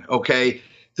thing, man. Okay.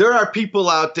 There are people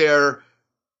out there,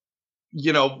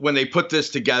 when they put this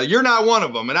together, you're not one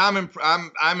of them. And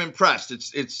I'm impressed.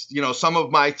 It's, some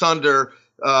of my thunder,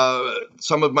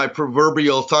 some of my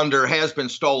proverbial thunder has been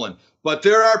stolen, but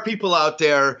there are people out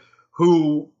there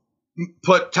who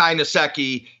put Ty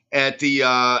Nsekhe at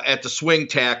the swing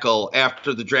tackle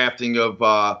after the drafting of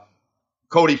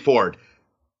Cody Ford.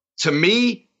 To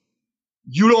me,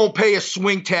 you don't pay a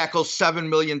swing tackle $7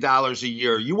 million a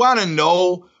year. You want to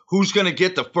know who's going to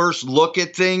get the first look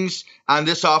at things on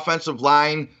this offensive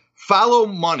line? Follow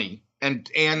money and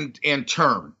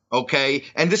term. Okay.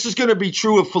 And this is going to be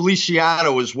true of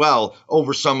Feliciano as well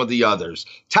over some of the others.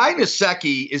 Ty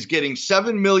Nsekhe is getting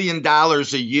 $7 million a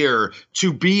year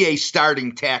to be a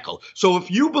starting tackle. So if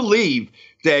you believe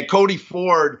that Cody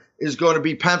Ford is going to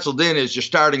be penciled in as your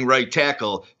starting right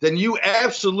tackle, then you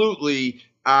absolutely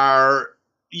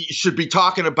should be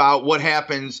talking about what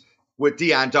happens with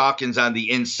Dion Dawkins on the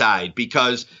inside,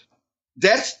 because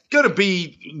that's going to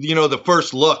be, the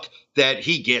first look that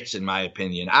he gets, in my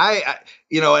opinion. And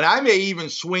I may even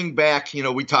swing back,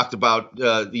 we talked about,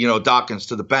 Dawkins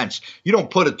to the bench. You don't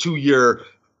put a 2-year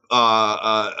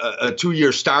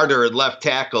starter at left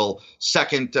tackle,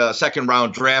 second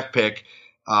round draft pick,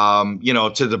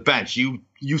 to the bench.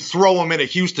 You throw him in a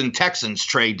Houston Texans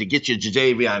trade to get you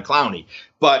Jadeveon Clowney.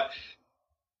 But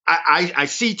I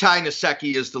see Ty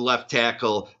Nsekhe as the left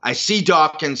tackle. I see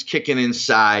Dawkins kicking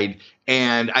inside,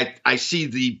 and I see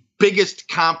the biggest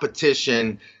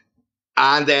competition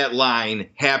on that line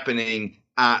happening,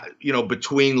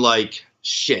 between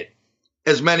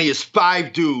as many as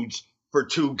 5 dudes for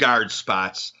 2 guard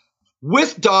spots,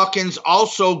 with Dawkins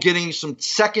also getting some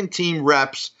second team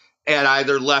reps at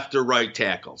either left or right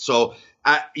tackle. So,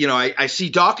 I see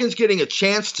Dawkins getting a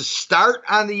chance to start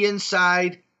on the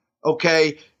inside,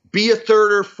 okay, be a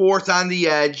 3rd or 4th on the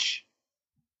edge.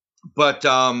 But,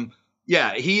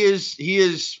 he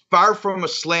is far from a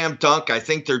slam dunk. I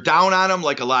think they're down on him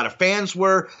like a lot of fans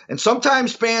were. And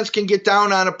sometimes fans can get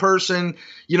down on a person,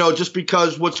 just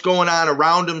because what's going on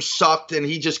around him sucked and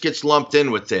he just gets lumped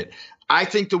in with it. I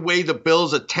think the way the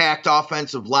Bills attacked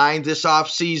offensive line this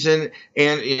offseason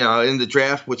and, in the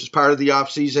draft, which is part of the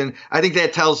offseason, I think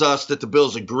that tells us that the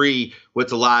Bills agree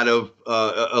with a lot of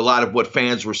what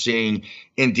fans were seeing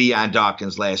in Dion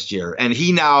Dawkins last year. And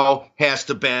he now has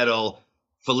to battle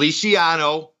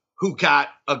Feliciano, who got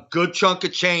a good chunk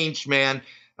of change, man.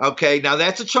 Okay, now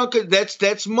that's a chunk of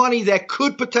that's money that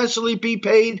could potentially be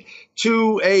paid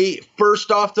to a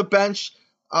first off the bench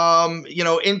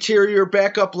interior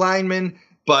backup lineman,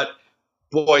 but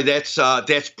boy, that's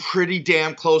pretty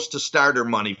damn close to starter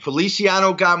money.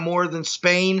 Feliciano got more than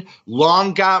Spain.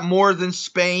 Long got more than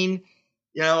Spain,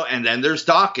 and then there's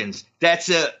Dawkins. That's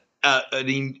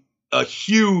a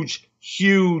huge,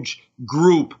 huge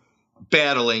group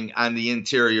battling on the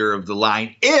interior of the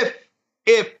line.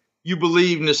 If you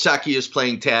believe Nsekhe is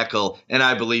playing tackle, and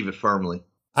I believe it firmly.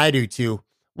 I do too.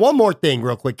 One more thing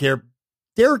real quick here.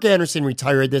 Derek Anderson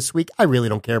retired this week. I really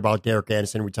don't care about Derek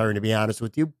Anderson retiring, to be honest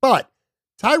with you. But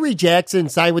Tyree Jackson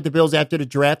signed with the Bills after the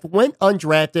draft, went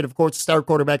undrafted. Of course, the star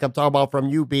quarterback I'm talking about from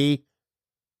UB. Did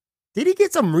he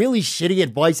get some really shitty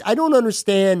advice? I don't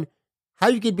understand how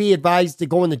you could be advised to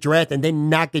go in the draft and then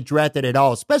not get drafted at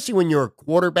all, especially when you're a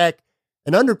quarterback,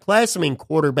 an underclassman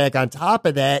quarterback on top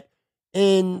of that.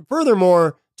 And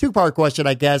furthermore, two-part question,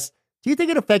 I guess. Do you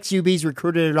think it affects UB's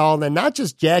recruiting at all? And then not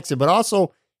just Jackson, but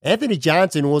also Anthony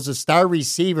Johnson was a star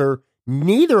receiver.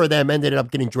 Neither of them ended up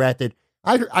getting drafted.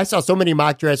 I saw so many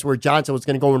mock drafts where Johnson was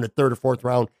going to go in the third or fourth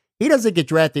round. He doesn't get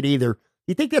drafted either. Do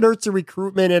you think that hurts the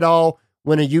recruitment at all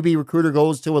when a UB recruiter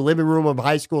goes to a living room of a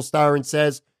high school star and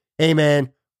says, hey,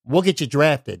 man, we'll get you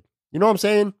drafted? You know what I'm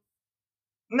saying?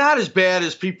 Not as bad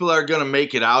as people are going to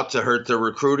make it out to hurt their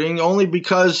recruiting, only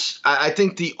because I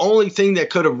think the only thing that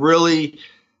could have really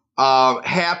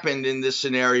happened in this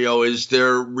scenario is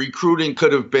their recruiting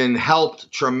could have been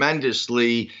helped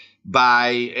tremendously by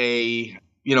a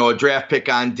draft pick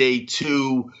on day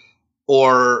 2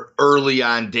 or early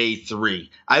on day 3.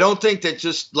 I don't think that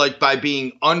just like by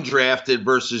being undrafted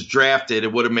versus drafted,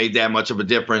 it would have made that much of a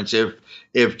difference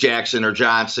if Jackson or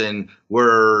Johnson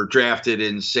were drafted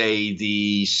in, say,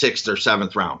 the 6th or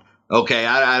 7th round. Okay,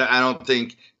 I don't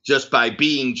think just by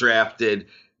being drafted,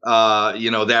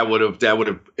 that would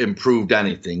have improved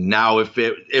anything. Now, if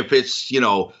it's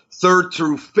 3rd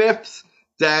through 5th,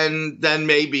 then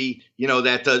maybe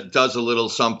that does a little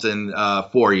something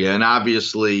for you. And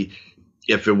obviously,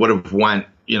 if it would have went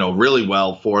really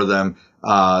well for them,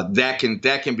 that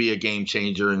can be a game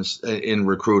changer in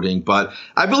recruiting. But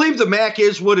I believe the MAC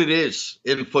is what it is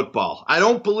in football. I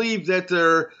don't believe that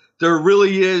there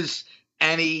really is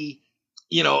any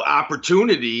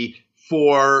opportunity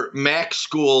for MAC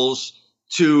schools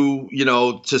to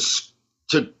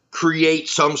create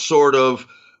some sort of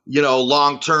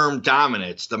long-term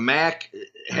dominance. The MAC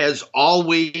has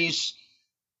always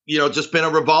just been a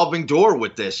revolving door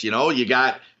with this. You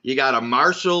got a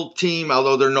Marshall team,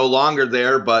 although they're no longer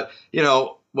there, but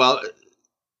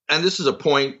and this is a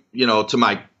point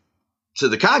to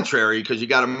the contrary, because you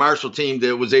got a Marshall team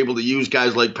that was able to use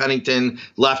guys like Pennington,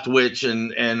 Leftwich,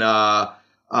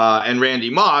 and Randy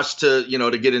Moss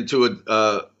to get into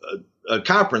a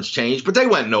conference change, but they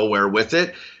went nowhere with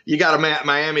it. You got a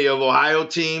Miami of Ohio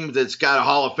team that's got a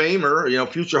Hall of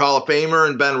Famer, future Hall of Famer,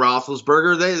 and Ben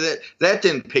Roethlisberger. That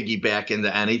didn't piggyback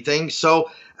into anything.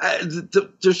 So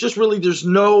there's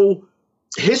no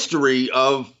history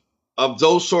of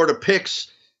those sort of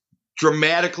picks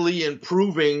dramatically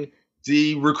improving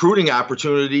the recruiting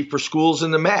opportunity for schools in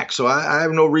the MAC. So I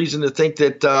have no reason to think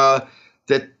that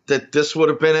this would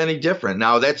have been any different.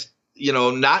 Now, that's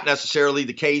not necessarily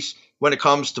the case when it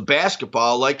comes to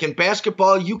basketball. Like in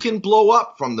basketball, you can blow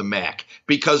up from the MAC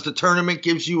because the tournament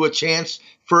gives you a chance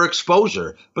for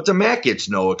exposure. But the MAC gets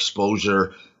no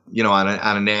exposure, on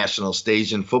a national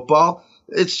stage in football.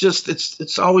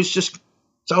 It's always just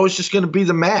going to be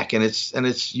the MAC, and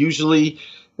it's usually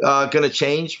going to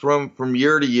change from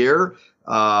year to year.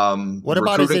 What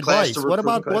about his advice? What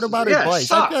about advice?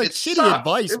 I feel like shitty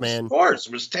advice, man. Of course,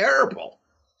 it was terrible.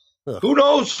 Ugh. Who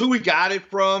knows who he got it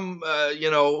from?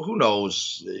 Who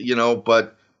knows?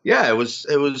 But yeah, it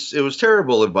was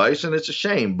terrible advice, and it's a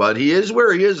shame. But he is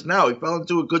where he is now. He fell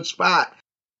into a good spot.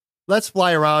 Let's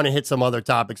fly around and hit some other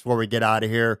topics before we get out of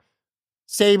here.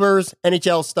 Sabres,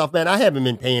 NHL stuff, man. I haven't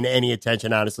been paying any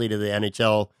attention, honestly, to the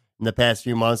NHL in the past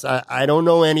few months. I don't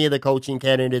know any of the coaching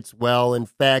candidates well. In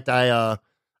fact, I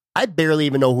barely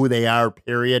even know who they are,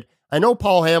 period. I know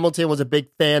Paul Hamilton was a big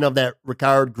fan of that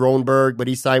Ricard Gronberg, but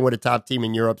he signed with a top team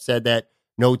in Europe, said that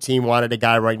no team wanted a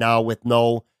guy right now with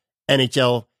no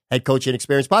NHL head coaching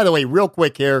experience. By the way, real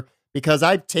quick here, because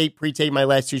I pre-taped my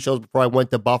last 2 shows before I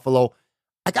went to Buffalo,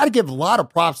 I got to give a lot of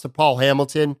props to Paul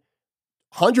Hamilton.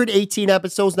 118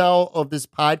 episodes now of this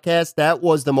podcast. That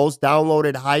was the most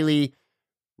downloaded, highly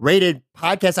rated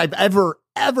podcast I've ever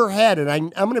had. And I'm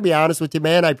going to be honest with you,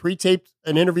 man. I pre-taped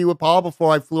an interview with Paul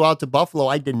before I flew out to Buffalo.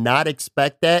 I did not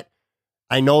expect that.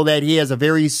 I know that he has a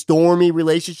very stormy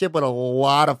relationship with a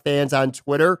lot of fans on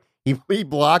Twitter. He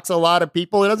blocks a lot of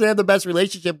people. He doesn't have the best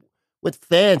relationship with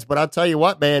fans, but I'll tell you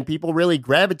what, man, people really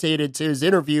gravitated to his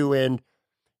interview, and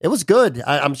it was good.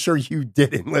 I'm sure you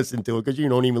didn't listen to it because you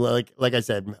don't even, like I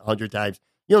said 100 times,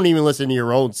 you don't even listen to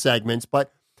your own segments,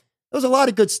 but there was a lot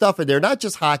of good stuff in there, not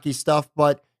just hockey stuff,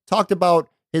 but talked about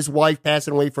his wife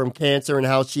passing away from cancer and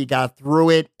how she got through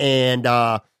it, and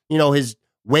his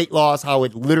weight loss, how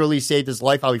it literally saved his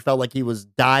life, how he felt like he was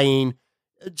dying.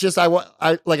 Just like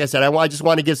I said, I just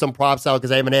want to give some props out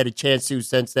because I haven't had a chance to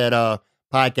since that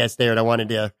podcast there, and I wanted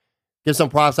to give some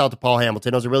props out to Paul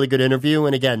Hamilton. It was a really good interview,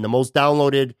 and again, the most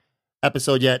downloaded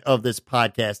episode yet of this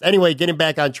podcast. Anyway, getting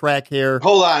back on track here.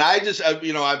 Hold on, I just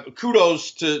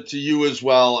kudos to you as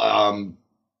well.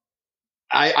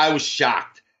 I was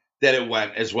shocked that it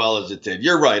went as well as it did.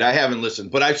 You're right, I haven't listened,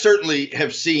 but I certainly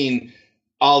have seen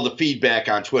all the feedback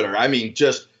on Twitter. I mean,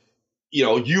 just,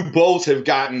 you both have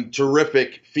gotten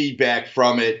terrific feedback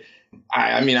from it.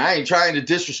 I mean, I ain't trying to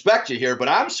disrespect you here, but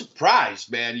I'm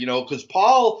surprised, man, because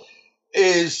Paul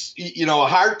is, a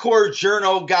hardcore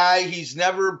journo guy. He's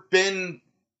never been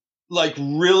like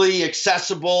really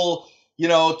accessible,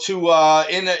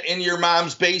 to in your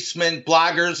mom's basement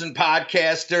bloggers and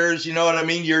podcasters. You know what I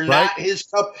mean? You're not his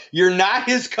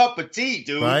cup of tea,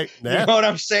 dude. Right. Yeah. You know what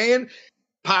I'm saying?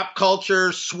 Pop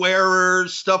culture,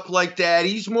 swearers, stuff like that.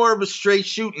 He's more of a straight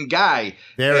shooting guy.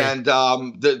 Very. And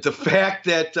the fact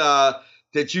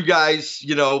that you guys,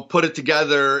 put it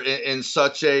together in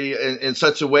such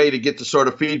a way to get the sort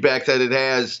of feedback that it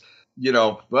has,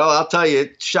 well, I'll tell you,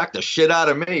 it shocked the shit out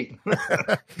of me.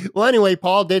 Well, anyway,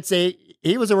 Paul did say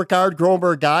he was a Ricard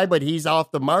Kronberg guy, but he's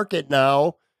off the market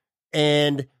now,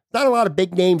 and not a lot of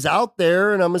big names out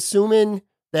there. And I'm assuming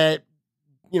that,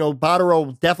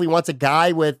 Botterill definitely wants a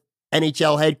guy with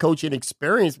NHL head coaching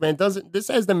experience, man. This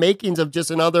has the makings of just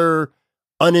another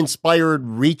uninspired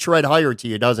retread hire to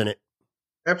you, doesn't it?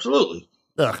 Absolutely.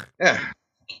 Ugh. Yeah.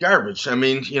 Garbage. I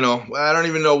mean, I don't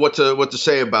even know what to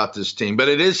say about this team, but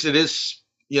it is,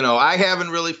 I haven't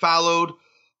really followed,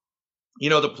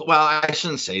 I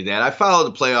shouldn't say that. I follow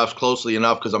the playoffs closely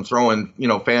enough because I'm throwing,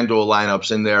 FanDuel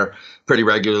lineups in there pretty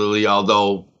regularly,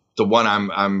 although the one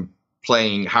I'm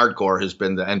playing hardcore has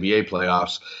been the NBA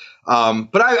playoffs.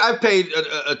 But I've paid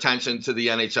attention to the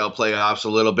NHL playoffs a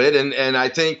little bit. And I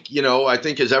think,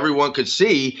 as everyone could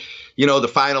see, the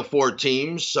final four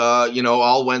teams,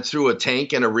 all went through a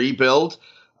tank and a rebuild.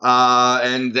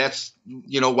 And that's,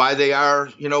 why they are,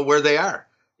 where they are.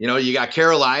 You got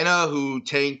Carolina, who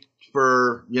tanked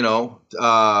for,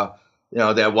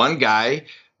 that one guy.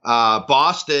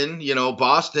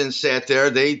 Boston sat there.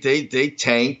 They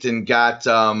tanked and got,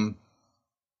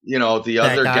 the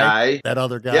other guy. That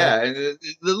other guy. Yeah. And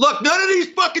look, none of these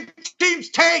fucking teams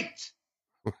tanked.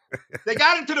 They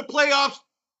got into the playoffs.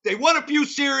 They won a few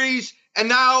series, and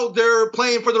now they're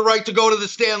playing for the right to go to the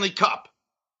Stanley Cup.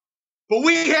 But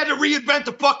we had to reinvent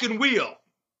the fucking wheel.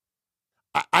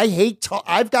 I hate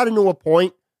I've gotten to a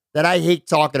point that I hate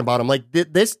talking about them. Like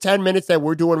this 10 minutes that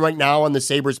we're doing right now on the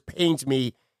Sabres pains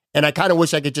me, and I kind of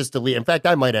wish I could just delete. In fact,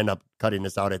 I might end up cutting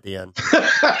this out at the end.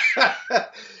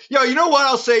 Yo, you know what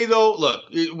I'll say, though? Look,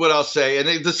 what I'll say,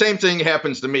 and the same thing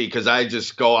happens to me because I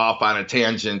just go off on a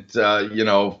tangent,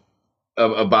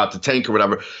 about the tank or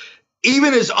whatever.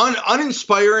 Even as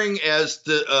uninspiring as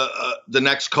the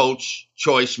next coach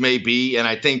choice may be, and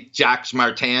I think Jacques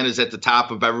Martin is at the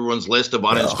top of everyone's list of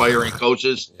uninspiring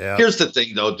coaches. Yeah. Here's the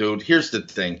thing, though, dude. Here's the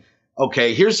thing.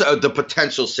 Okay, here's the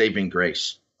potential saving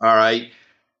grace. All right.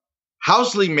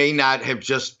 Housley may not have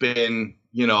just been,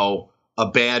 a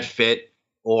bad fit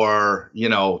or,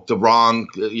 the wrong,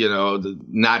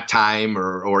 not time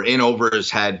or in over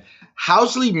his head.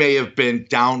 Housley may have been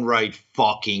downright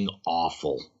fucking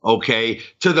awful, okay?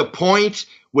 To the point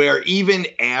where even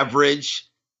average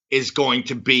is going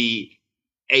to be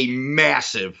a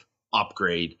massive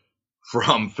upgrade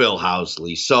from Phil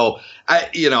Housley. So,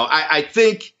 I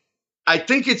think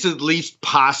it's at least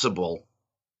possible,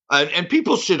 and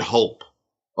people should hope,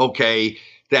 okay,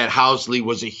 that Housley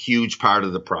was a huge part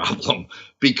of the problem.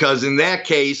 Because in that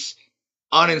case,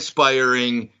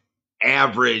 uninspiring,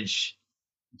 average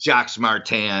Jacques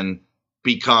Martin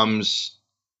becomes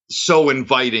so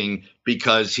inviting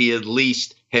because he at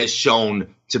least has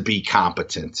shown to be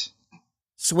competent.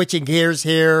 Switching gears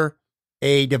here,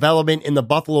 a development in the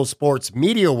Buffalo sports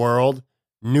media world.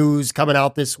 News coming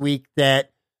out this week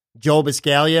that Joe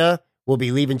Buscaglia will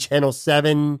be leaving Channel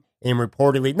 7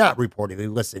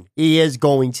 and listen, he is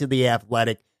going to The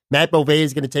Athletic. Matt Beauvais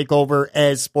is going to take over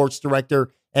as sports director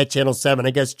at Channel 7.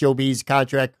 I guess Joe B's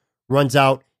contract runs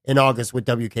out in August with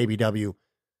WKBW.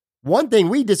 One thing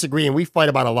we disagree and we fight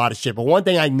about a lot of shit, but one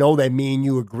thing I know that me and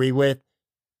you agree with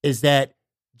is that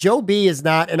Joe B is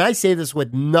not, and I say this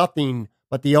with nothing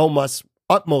but the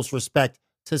utmost respect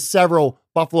to several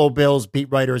Buffalo Bills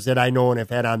beat writers that I know and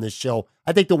have had on this show.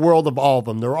 I think the world of all of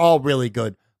them. They're all really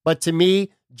good. But to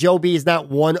me, Joe B is not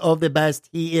one of the best.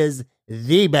 He is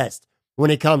the best when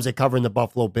it comes to covering the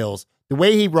Buffalo Bills. The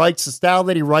way he writes, the style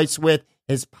that he writes with,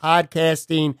 his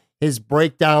podcasting, his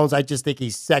breakdowns, I just think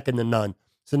he's second to none.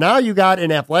 So now you got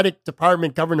an athletic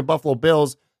department covering the Buffalo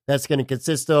Bills that's going to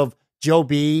consist of Joe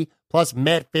B plus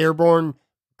Matt Fairborn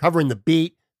covering the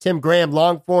beat, Tim Graham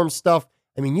long form stuff.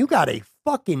 I mean, you got a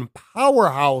fucking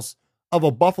powerhouse of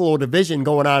a Buffalo division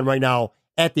going on right now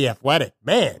at the Athletic,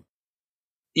 man.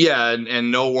 Yeah,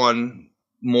 and no one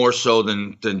more so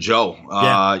than Joe.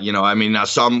 Yeah. I mean, now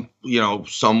some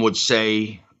would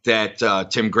say that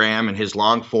Tim Graham and his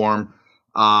long form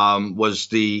was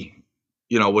the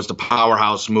was the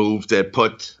powerhouse move that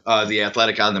put the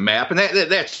Athletic on the map. And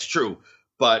that's true.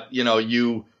 But,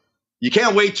 you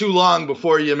can't wait too long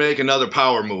before you make another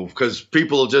power move because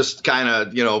people will just kind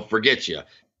of, forget you.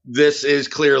 This is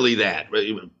clearly that.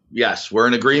 Yes, we're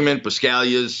in agreement.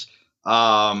 Biscalia's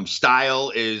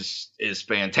style is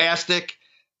fantastic.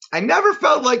 I never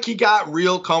felt like he got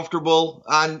real comfortable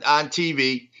on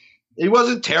TV. He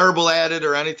wasn't terrible at it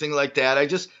or anything like that. I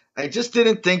just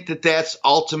didn't think that that's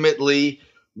ultimately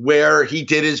where he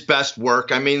did his best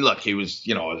work. I mean, look, he was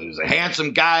a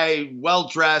handsome guy,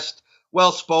 well-dressed,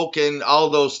 well-spoken, all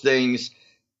those things.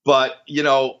 But,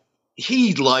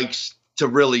 he likes to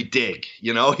really dig,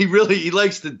 he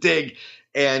likes to dig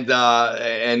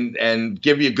and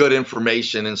give you good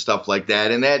information and stuff like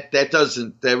that. And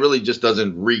that really just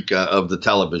doesn't reek of the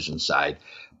television side.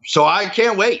 So I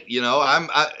can't wait.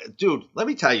 Dude, let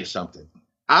me tell you something.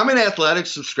 I'm an Athletic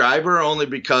subscriber only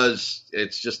because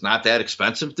it's just not that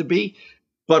expensive to be.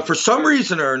 But for some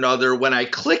reason or another, when I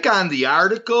click on the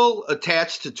article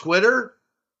attached to Twitter,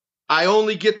 I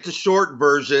only get the short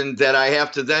version that I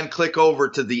have to then click over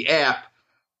to the app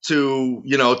to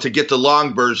get the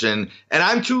long version. And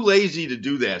I'm too lazy to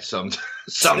do that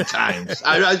sometimes.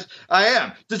 I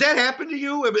am. Does that happen to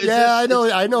you? I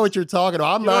know what you're talking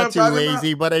about. I'm not too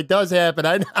lazy, but it does happen.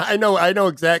 I know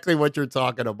exactly what you're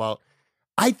talking about.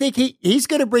 I think he's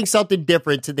going to bring something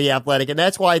different to the Athletic, and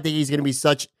that's why I think he's going to be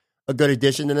such a good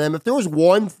addition to them. If there was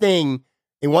one thing,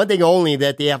 and one thing only,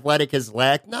 that the Athletic has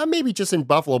lacked, not maybe just in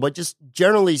Buffalo, but just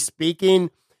generally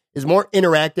speaking, is more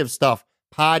interactive stuff,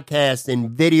 podcasts and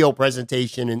video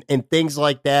presentation and things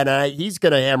like that. And he's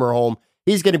going to hammer home.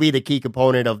 He's going to be the key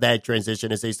component of that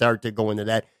transition as they start to go into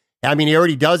that. I mean, he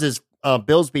already does his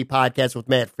Billsby podcast with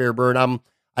Matt Fairburn.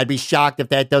 I'd be shocked if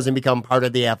that doesn't become part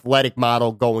of the Athletic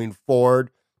model going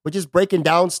forward, which is breaking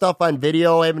down stuff on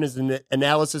video, having his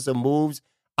analysis of moves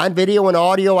on video and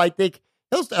audio. I think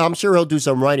I'm sure he'll do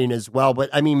some writing as well. But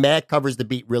I mean, Matt covers the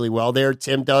beat really well there.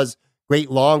 Tim does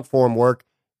great long form work.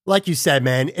 Like you said,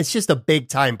 man, it's just a big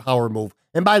time power move.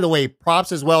 And by the way,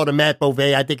 props as well to Matt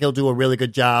Beauvais. I think he'll do a really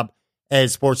good job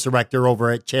as sports director over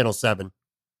at Channel 7.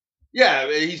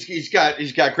 Yeah, he's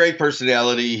got great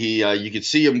personality. You could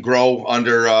see him grow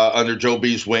under Joe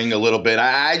B's wing a little bit.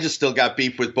 I just still got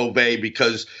beef with Beauvais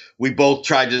because we both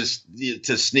tried to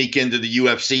sneak into the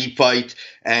UFC fight,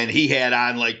 and he had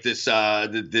on like this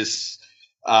out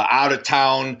of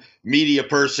town media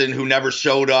person who never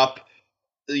showed up.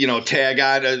 Tag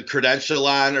on a credential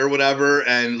on or whatever,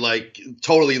 and like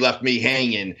totally left me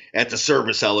hanging at the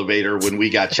service elevator when we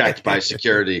got checked by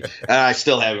security. And I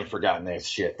still haven't forgotten that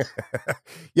shit.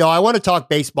 Yo, I want to talk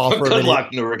baseball for a minute. Good luck,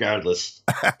 regardless.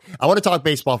 I want to talk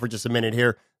baseball for just a minute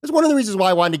here. That's one of the reasons why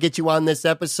I wanted to get you on this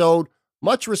episode.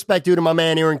 Much respect due to my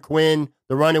man Aaron Quinn,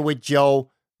 the Running with Joe.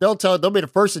 They'll be the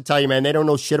first to tell you, man, they don't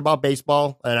know shit about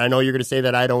baseball. And I know you're going to say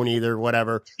that I don't either,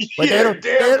 whatever. But right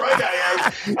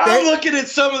I am. I'm looking at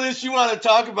some of this you want to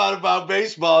talk about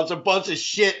baseball. It's a bunch of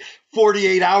shit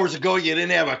 48 hours ago you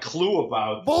didn't have a clue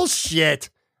about.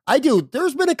 Bullshit. I do.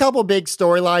 There's been a couple big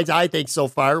storylines, I think, so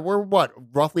far. We're,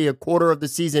 roughly a quarter of the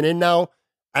season in now?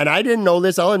 And I didn't know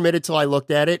this. I'll admit it till I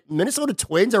looked at it. Minnesota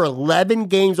Twins are 11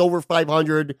 games over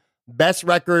 500, best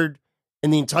record in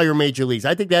the entire major leagues.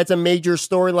 I think that's a major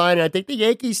storyline. And I think the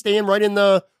Yankees staying right in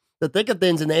the thick of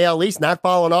things in the AL East, not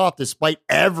falling off despite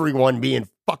everyone being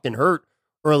fucking hurt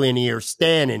early in the year.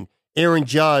 Stanton, Aaron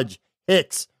Judge,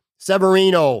 Hicks,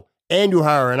 Severino,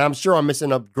 Andujar, and I'm sure I'm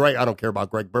missing up Greg. I don't care about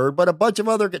Greg Bird, but a bunch of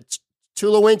other.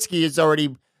 Tulowitzki has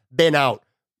already been out.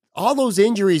 All those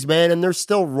injuries, man, and they're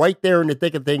still right there in the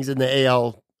thick of things in the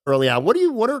AL early on.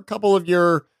 What are a couple of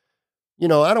your, I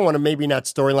don't want to, maybe not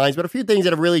storylines, but a few things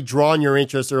that have really drawn your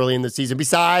interest early in the season,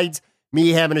 besides me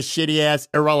having a shitty-ass,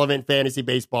 irrelevant fantasy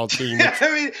baseball team?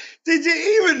 I mean, did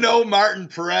you even know Martin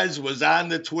Perez was on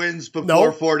the Twins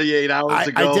before 48 hours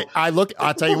ago?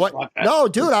 I'll tell you what. No,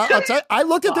 dude, I'll tell you, I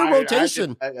looked at their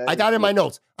rotation. I got it in my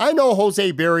notes. I know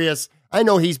Jose Barrios. I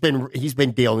know he's been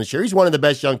dealing this year. He's one of the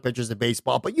best young pitchers in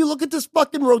baseball. But you look at this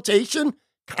fucking rotation: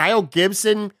 Kyle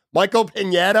Gibson, Michael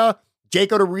Pineda, Jake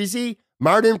Odorizzi,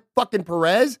 Martin fucking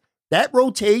Perez. That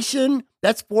rotation,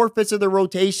 that's 4/5 of the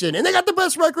rotation. And they got the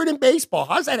best record in baseball.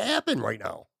 How's that happen right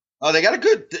now? Oh, they got a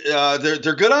good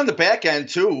they're good on the back end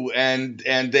too. And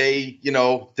they,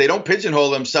 they don't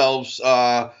pigeonhole themselves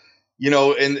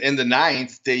in the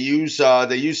ninth, they use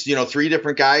three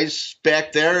different guys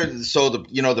back there. So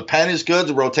the pen is good,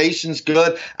 the rotation's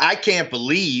good. I can't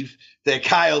believe that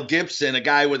Kyle Gibson, a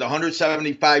guy with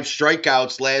 175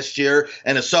 strikeouts last year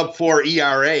and a sub-4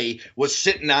 ERA, was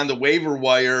sitting on the waiver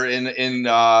wire in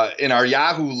our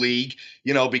Yahoo league,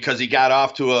 because he got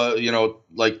off to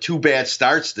two bad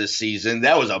starts this season.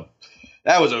 That was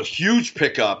a huge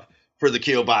pickup for the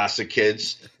Kielbasa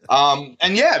kids.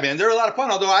 And yeah, man, they're a lot of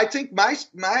fun. Although I think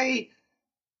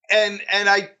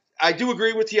I do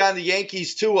agree with you on the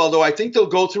Yankees too, although I think they'll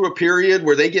go through a period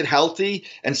where they get healthy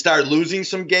and start losing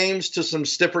some games to some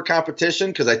stiffer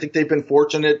competition, because I think they've been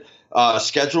fortunate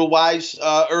schedule-wise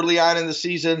early on in the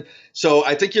season. So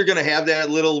I think you're going to have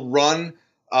that little run,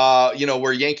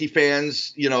 where Yankee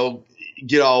fans,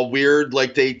 get all weird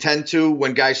like they tend to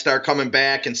when guys start coming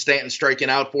back and Stanton striking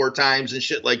out 4 times and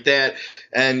shit like that.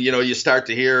 And, you start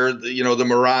to hear, the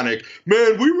moronic,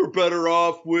 man, we were better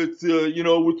off with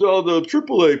all the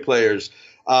AAA players.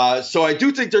 So I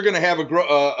do think they're going to have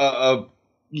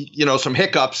some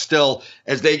hiccups still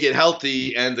as they get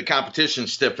healthy and the competition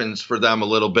stiffens for them a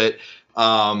little bit.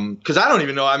 Because I don't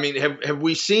even know. I mean, have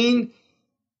we seen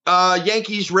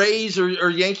Yankees Rays or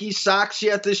Yankees Sox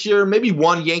yet this year? Maybe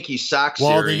one Yankees Sox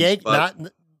series.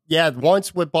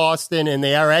 Once with Boston, and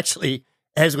they are actually,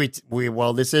 as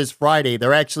this is Friday.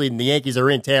 The Yankees are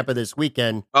in Tampa this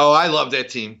weekend. Oh, I love that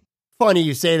team. Funny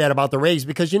you say that about the Rays,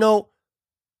 because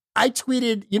I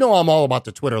tweeted. I'm all about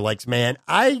the Twitter likes, man.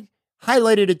 I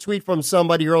highlighted a tweet from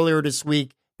somebody earlier this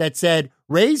week that said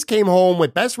Rays came home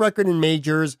with best record in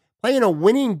majors, playing a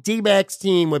winning D-backs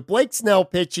team with Blake Snell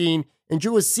pitching, and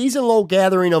drew a season-low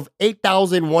gathering of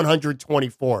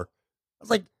 8,124. I was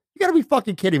like, you got to be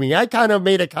fucking kidding me. I kind of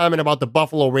made a comment about the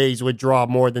Buffalo Rays would draw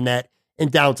more than that in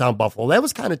downtown Buffalo. That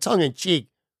was kind of tongue-in-cheek.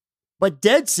 But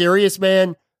dead serious,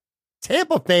 man,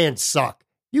 Tampa fans suck.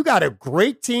 You got a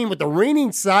great team with the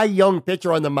reigning Cy Young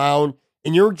pitcher on the mound,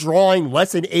 and you're drawing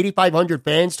less than 8,500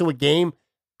 fans to a game.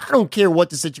 I don't care what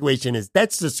the situation is.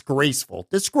 That's disgraceful.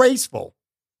 Disgraceful.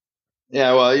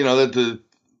 Yeah, well,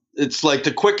 it's like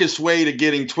the quickest way to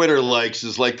getting Twitter likes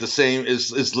is like the same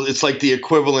it's like the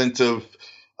equivalent of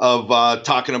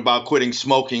talking about quitting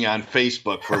smoking on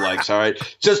Facebook for likes. All right,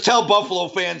 just tell Buffalo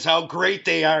fans how great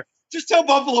they are. Just tell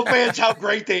Buffalo fans how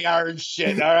great they are and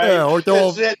shit. All right,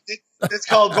 yeah, it's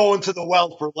called going to the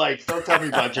well for likes. Don't tell me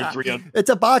about your 300. It's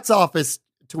a box office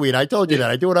tweet. I told you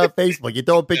that. I do it on Facebook. You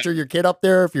throw a picture of your kid up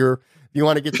there if you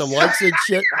want to get some likes and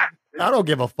shit. I don't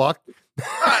give a fuck.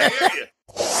 I hear you.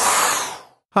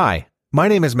 Hi, my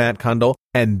name is Matt Kundle,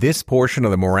 and this portion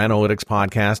of the More Analytics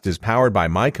podcast is powered by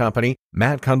my company,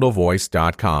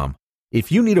 MattKundleVoice.com.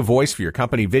 If you need a voice for your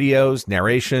company videos,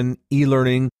 narration,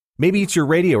 e-learning, maybe it's your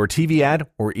radio or TV ad,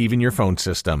 or even your phone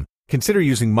system, consider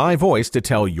using my voice to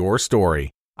tell your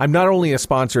story. I'm not only a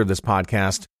sponsor of this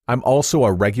podcast, I'm also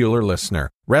a regular listener,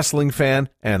 wrestling fan,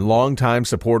 and longtime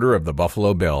supporter of the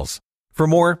Buffalo Bills. For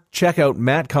more, check out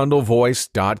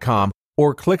MattKundleVoice.com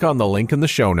or click on the link in the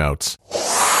show notes.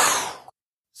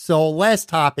 So last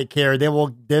topic here, then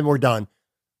we're done.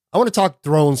 I want to talk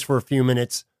Thrones for a few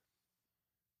minutes.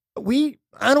 I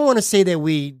don't want to say that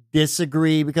we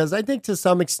disagree, because I think to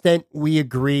some extent we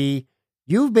agree.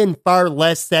 You've been far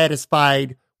less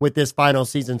satisfied with this final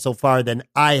season so far than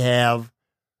I have.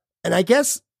 And I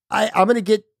guess I'm going to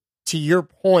get to your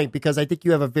point, because I think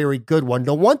you have a very good one.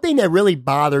 The one thing that really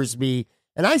bothers me,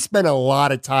 and I spent a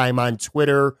lot of time on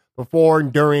Twitter before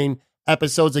and during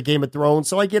episodes of Game of Thrones,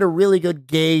 so I get a really good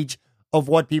gauge of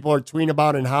what people are tweeting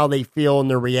about and how they feel and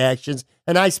their reactions.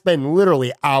 And I spend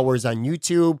literally hours on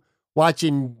YouTube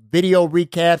watching video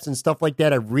recaps and stuff like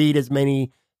that. I read as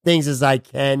many things as I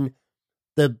can.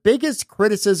 The biggest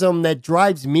criticism that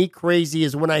drives me crazy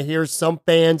is when I hear some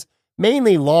fans,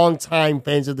 mainly longtime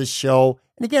fans of the show,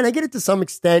 and again, I get it to some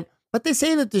extent, but they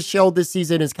say that the show this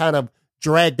season is kind of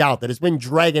dragged out, that it's been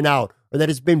dragging out, or that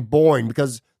it's been boring,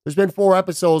 because there's been 4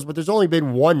 episodes, but there's only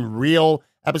been one real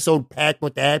episode packed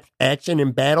with action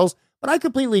and battles. But I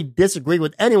completely disagree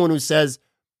with anyone who says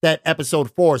that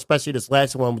episode 4, especially this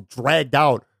last one, was dragged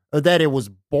out, or that it was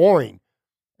boring.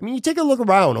 I mean, you take a look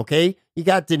around, okay? You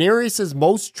got Daenerys'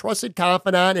 most trusted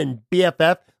confidant and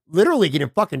BFF literally getting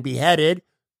fucking beheaded.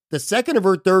 The second of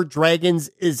her 3 dragons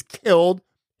is killed.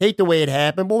 Hate the way it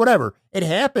happened, but whatever. It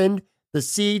happened. The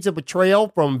seeds of betrayal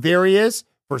from Varys,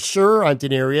 for sure, on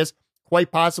Daenerys. Quite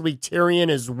possibly Tyrion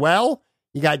as well.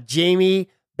 You got Jaime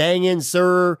banging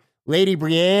Sir Lady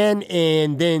Brienne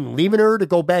and then leaving her to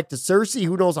go back to Cersei.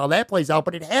 Who knows how that plays out,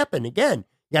 but it happened. Again,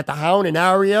 you got the Hound and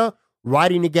Arya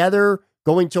riding together,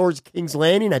 going towards King's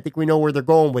Landing. I think we know where they're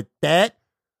going with that.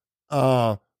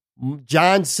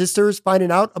 Jon's sisters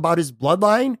finding out about his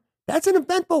bloodline. That's an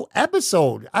eventful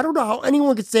episode. I don't know how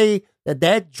anyone could say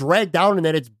that dragged down and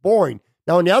that it's boring.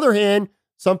 Now, on the other hand,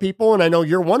 some people, and I know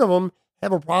you're one of them,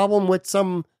 have a problem with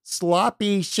some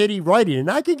sloppy, shitty writing, and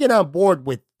I can get on board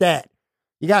with that.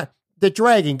 You got the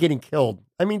dragon getting killed.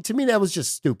 I mean, to me, that was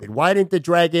just stupid. Why didn't the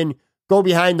dragon go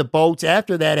behind the boats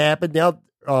after that happened? Now,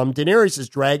 Daenerys'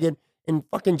 dragon and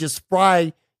fucking just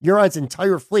fry Euron's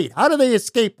entire fleet. How do they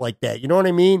escape like that? You know what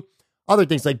I mean? Other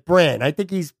things like Bran, I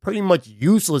think he's pretty much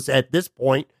useless at this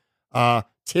point.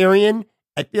 Tyrion,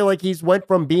 I feel like he's went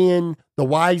from being the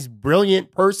wise,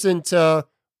 brilliant person to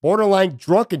borderline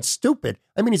drunk and stupid.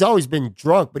 I mean, he's always been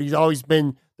drunk, but he's always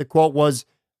been, the quote was,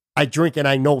 I drink and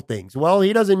I know things. Well,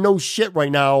 he doesn't know shit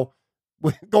right now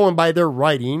going by their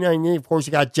writing. I mean, of course,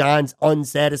 you got Jon's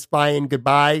unsatisfying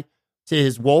goodbye to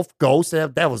his wolf ghost.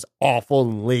 That was awful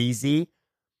and lazy.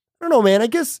 I don't know, man. I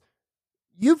guess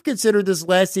you've considered this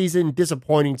last season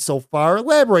disappointing so far.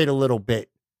 Elaborate a little bit.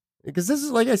 Because this is,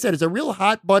 like I said, it's a real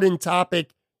hot button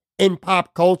topic in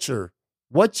pop culture.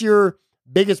 What's your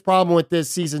biggest problem with this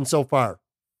season so far?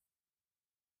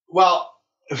 Well,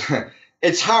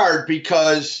 it's hard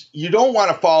because you don't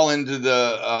want to fall into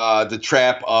the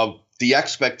trap of the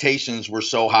expectations were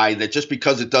so high that just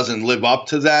because it doesn't live up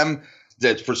to them,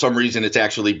 that for some reason it's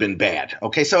actually been bad.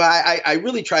 Okay, so I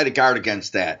really try to guard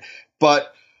against that.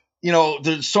 But, you know,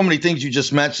 there's so many things you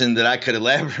just mentioned that I could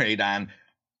elaborate on.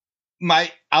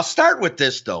 I'll start with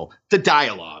this, though, the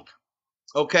dialogue.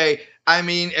 Okay, I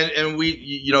mean, and we,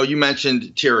 you know, you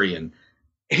mentioned Tyrion.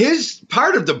 His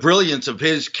part of the brilliance of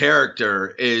his character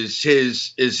is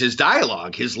his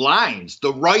dialogue, his lines,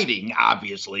 the writing,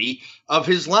 obviously, of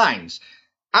his lines.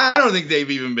 I don't think they've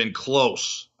even been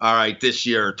close, all right, this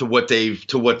year to what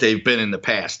they've been in the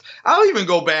past. I'll even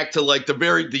go back to like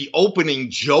the opening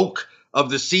joke of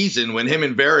the season when him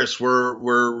and Varys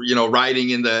were you know, riding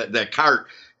in the cart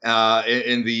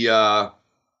in the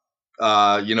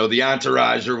the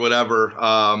entourage or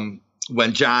whatever,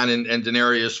 when Jon and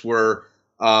Daenerys were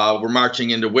marching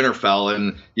into Winterfell,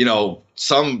 and, you know,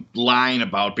 some line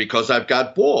about because I've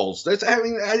got balls. It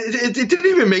didn't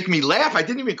even make me laugh. I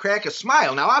didn't even crack a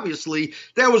smile. Now, obviously,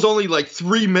 that was only like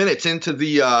 3 minutes into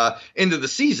the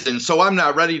season, so I'm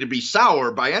not ready to be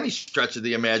sour by any stretch of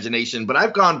the imagination. But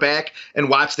I've gone back and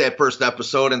watched that first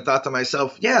episode and thought to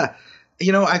myself, yeah,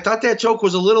 you know, I thought that joke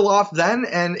was a little off then,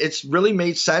 and it's really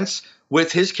made sense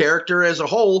with his character as a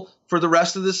whole for the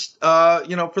rest of this,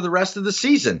 for the rest of the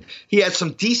season. He had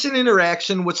some decent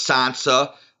interaction with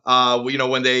Sansa.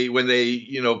 When they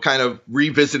kind of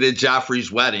revisited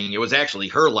Joffrey's wedding. It was actually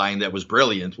her line that was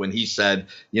brilliant when he said,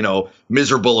 you know,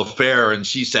 miserable affair, and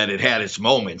she said it had its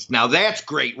moments. Now that's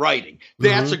great writing.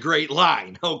 That's a great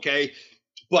line. Okay,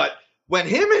 but when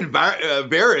him and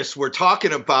Varys were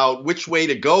talking about which way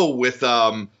to go with with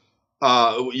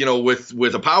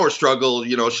a power struggle,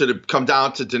 you know, should have come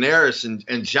down to Daenerys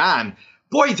and Jon.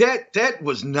 Boy, that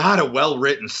was not a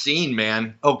well-written scene,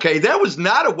 man. Okay, that was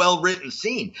not a well-written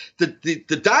scene.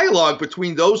 The dialogue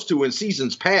between those two in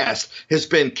seasons past has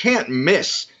been can't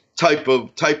miss type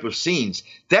of scenes.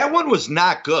 That one was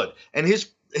not good. And his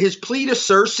plea to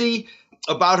Cersei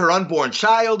about her unborn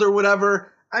child or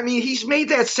whatever, I mean, he's made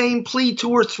that same plea 2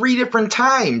 or 3 different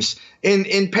times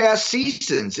in past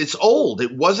seasons. It's old.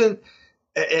 It wasn't,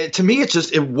 to me,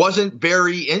 it wasn't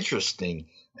very interesting.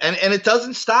 And it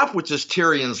doesn't stop with just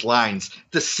Tyrion's lines.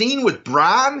 The scene with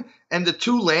Bronn and the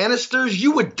 2 Lannisters,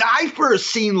 you would die for a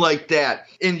scene like that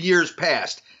in years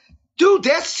past. Dude,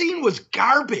 that scene was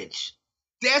garbage.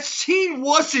 That scene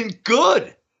wasn't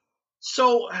good.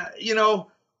 So,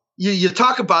 you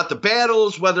talk about the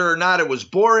battles, whether or not it was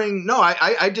boring. No,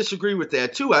 I disagree with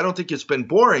that too. I don't think it's been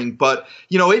boring, but,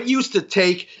 it used to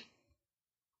take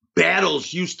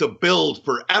battles used to build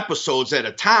for episodes at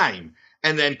a time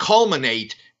and then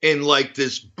culminate in like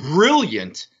this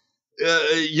brilliant,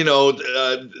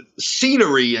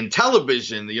 scenery and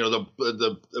television,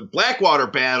 the Blackwater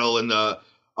battle and the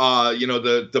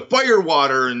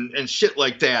Firewater and shit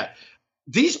like that.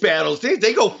 These battles,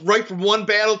 they go right from one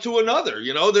battle to another.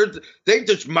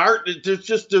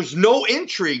 There's no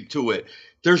intrigue to it.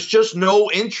 There's just no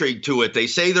intrigue to it. They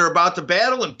say they're about to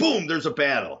battle and boom, there's a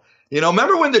battle.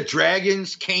 Remember when the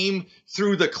dragons came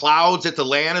through the clouds at the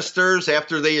Lannisters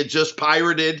after they had just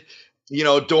pirated,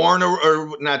 Dorne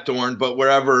or not Dorne, but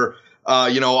wherever,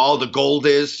 all the gold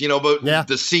is,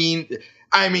 the scene.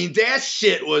 I mean, that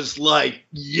shit was like,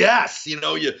 yes,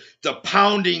 the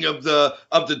pounding of the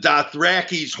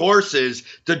Dothraki's horses,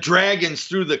 the dragons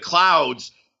through the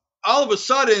clouds. All of a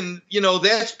sudden,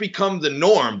 that's become the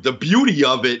norm. The beauty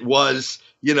of it was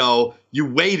you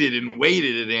waited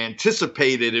and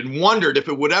anticipated and wondered if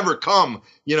it would ever come,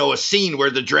 a scene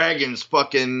where the dragons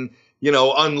fucking,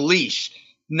 unleash.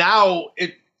 Now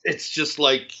it's just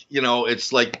like,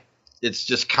 it's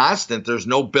just constant. There's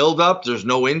no buildup. There's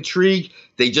no intrigue.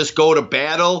 They just go to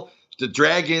battle. The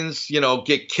dragons,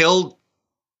 get killed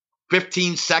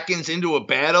 15 seconds into a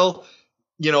battle,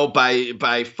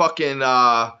 by fucking,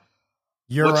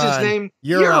 what's his name?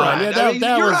 Euron.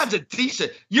 Yeah,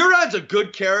 Euron's a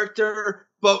good character,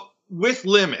 but with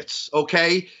limits.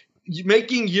 Okay,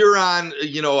 making Euron,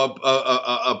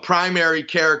 a primary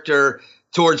character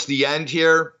towards the end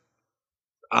here.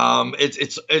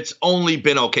 It's only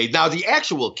been okay. Now the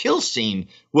actual kill scene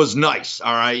was nice.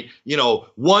 All right,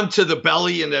 one to the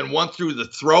belly and then one through the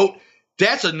throat.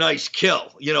 That's a nice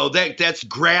kill. That's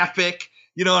graphic.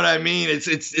 You know what I mean?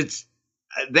 It's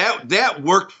that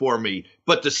worked for me,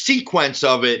 but the sequence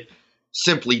of it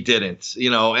simply didn't.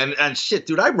 And shit,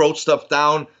 dude, I wrote stuff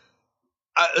down.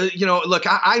 Look,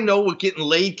 I know what getting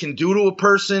laid can do to a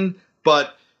person,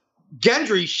 but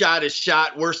Gendry shot his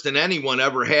shot worse than anyone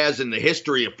ever has in the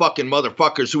history of fucking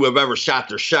motherfuckers who have ever shot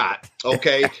their shot.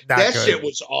 Okay, that good. Shit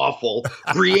was awful.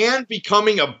 Brienne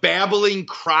becoming a babbling,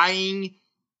 crying,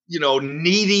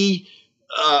 needy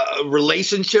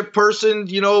relationship person,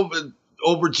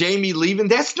 over Jaime leaving.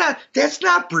 That's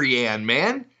not Brienne,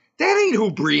 man. That ain't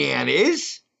who Brienne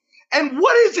is. And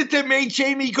what is it that made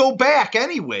Jaime go back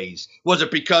anyways? Was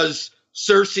it because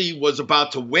Cersei was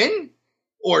about to win?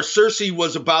 Or Cersei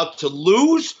was about to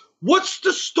lose? What's the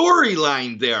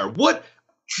storyline there? What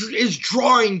is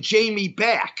drawing Jaime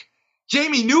back?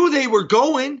 Jaime knew they were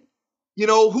going.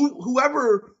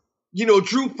 Whoever,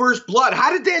 drew first blood.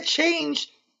 How did that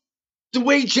change the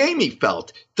way Jaime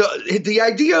felt? The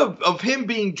idea of him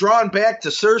being drawn back to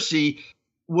Cersei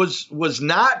was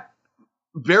not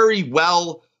very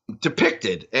well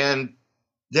depicted. And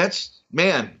that's,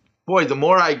 man, boy, the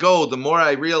more I go, the more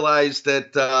I realize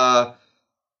that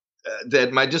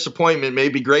my disappointment may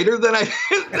be greater than I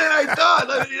thought.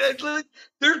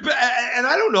 And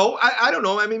I don't know. I don't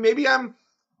know. I mean, maybe I'm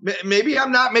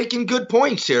not making good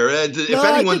points here. I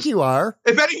think you are.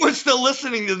 If anyone's still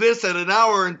listening to this at 1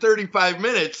 hour and 35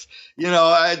 minutes,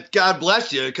 God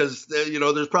bless you, because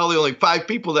there's probably only 5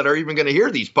 people that are even going to hear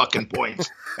these fucking points.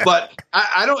 But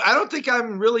I don't think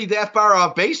I'm really that far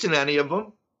off base in any of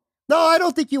them. No, I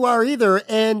don't think you are either.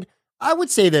 And I would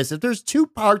say this: if there's 2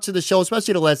 parts of the show,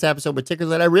 especially the last episode in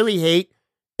particular, that I really hate,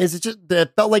 is it just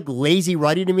that felt like lazy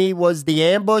writing to me, was the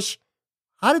ambush.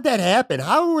 How did that happen?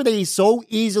 How were they so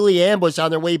easily ambushed on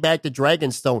their way back to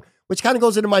Dragonstone? Which kind of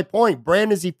goes into my point.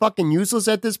 Bran, is he fucking useless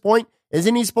at this point?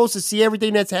 Isn't he supposed to see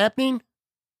everything that's happening?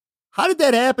 How did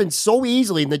that happen so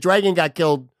easily? And the dragon got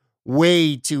killed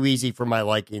way too easy for my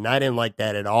liking. I didn't like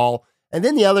that at all. And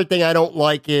then the other thing I don't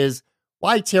like is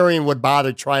why Tyrion would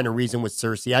bother trying to reason with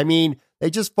Cersei. I mean, they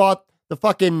just fought the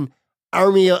fucking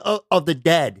army of the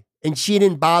dead, and she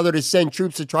didn't bother to send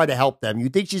troops to try to help them. You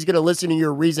think she's going to listen to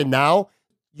your reason now?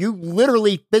 You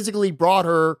literally physically brought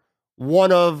her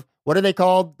one of, what are they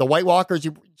called? The White Walkers.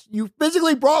 You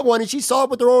physically brought one, and she saw it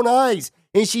with her own eyes,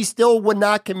 and she still would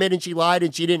not commit, and she lied,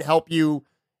 and she didn't help you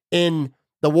in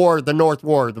the war, the North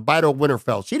War, the Battle of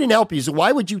Winterfell. She didn't help you. So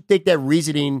why would you think that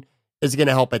reasoning is going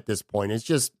to help at this point? It's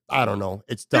just, I don't know.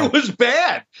 It's dumb. It was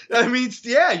bad. I mean,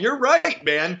 yeah, you're right,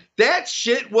 man. That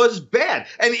shit was bad.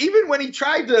 And even when he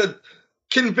tried to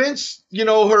convince,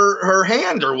 her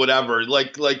hand or whatever,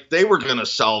 like they were going to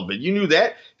solve it. You knew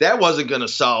that wasn't going to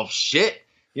solve shit.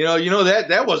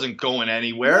 That wasn't going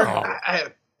anywhere. No.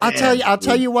 I'll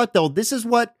tell you what, though. This is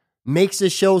what makes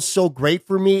this show so great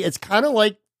for me. It's kind of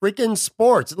like freaking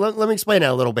sports. Let me explain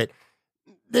that a little bit.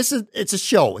 It's a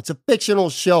show. It's a fictional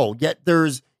show. Yet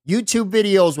there's YouTube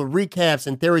videos with recaps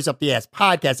and theories up the ass,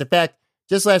 podcasts. In fact,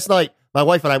 just last night, my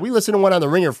wife and I, we listened to one on the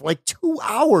Ringer for like 2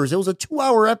 hours. It was a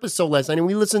 2-hour episode last night, and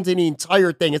we listened to the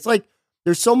entire thing. It's like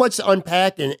there's so much to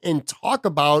unpack and talk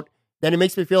about that it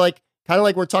makes me feel like kind of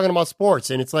like we're talking about sports.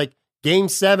 And it's like Game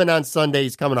 7 on Sunday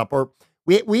is coming up, or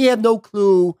we have no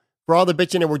clue for all the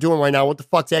bitching that we're doing right now what the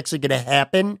fuck's actually going to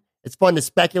happen. It's fun to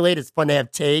speculate. It's fun to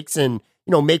have takes and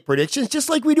make predictions, just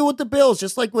like we do with the Bills,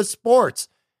 just like with sports.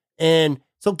 And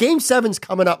so Game 7's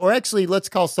coming up, or actually, let's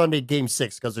call Sunday Game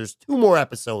 6, because there's 2 more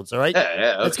episodes, all right?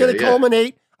 Yeah, okay, it's going to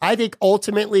culminate, I think,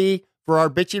 ultimately, for our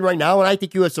bitching right now, and I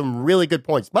think you have some really good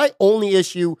points. My only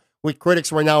issue with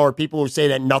critics right now are people who say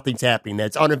that nothing's happening, that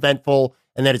it's uneventful,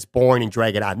 and that it's boring and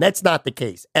drag it on. That's not the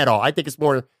case at all. I think it's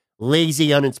more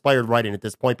lazy, uninspired writing at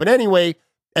this point. But anyway,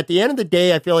 at the end of the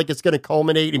day, I feel like it's going to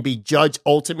culminate and be judged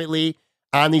ultimately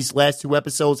on these last 2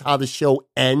 episodes, how the show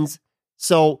ends.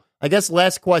 So I guess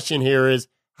last question here is,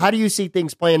 How do you see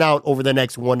things playing out over the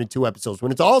next 1 to 2 episodes?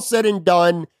 When it's all said and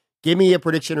done, give me a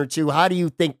prediction or two. How do you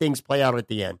think things play out at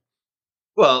the end?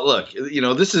 Well, look,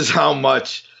 this is how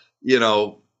much,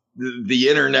 the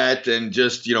internet and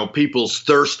just, people's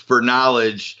thirst for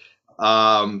knowledge,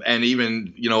 and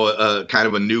even, a kind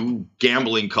of a new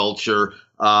gambling culture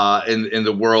in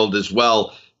the world as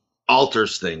well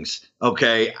alters things.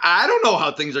 Okay. I don't know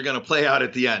how things are going to play out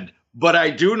at the end, but I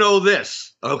do know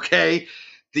this. Okay.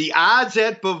 The odds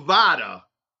at Bovada,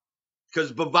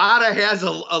 because Bovada has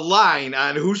a line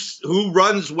on who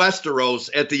runs Westeros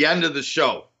at the end of the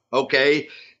show. Okay.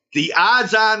 The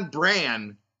odds on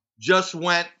Bran just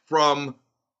went from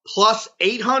plus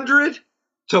 800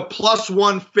 to plus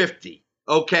 150.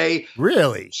 Okay.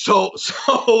 Really? So,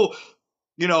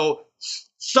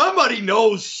 somebody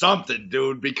knows something,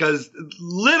 dude, because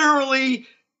literally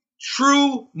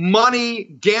true money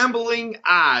gambling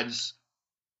odds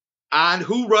on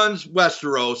who runs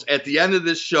Westeros at the end of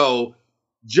this show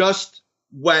just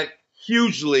went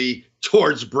hugely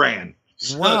towards Bran.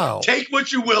 So wow. Take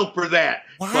what you will for that.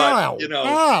 Wow. But,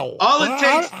 wow.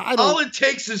 all it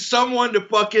takes is someone to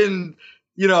fucking,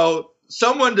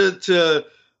 someone to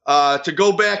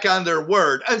go back on their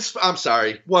word. And I'm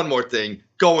sorry, one more thing.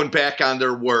 Going back on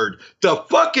their word. The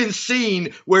fucking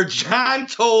scene where Jon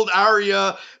told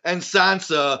Arya and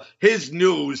Sansa his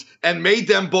news and made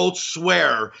them both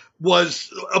swear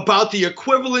was about the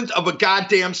equivalent of a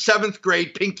goddamn 7th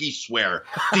grade pinky swear.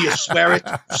 Do you swear it?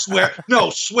 Swear.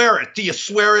 No, swear it. Do you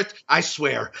swear it? I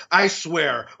swear. I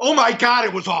swear. Oh my God,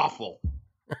 it was awful.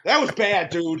 That was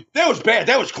bad, dude. That was bad.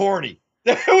 That was corny.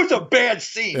 That was a bad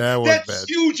scene. That's bad.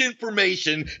 Huge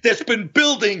information that's been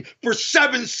building for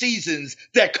 7 seasons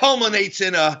that culminates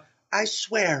in I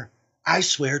swear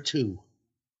too.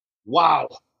 Wow.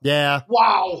 Yeah.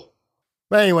 Wow.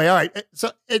 But anyway, all right. So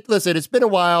listen, it's been a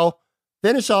while.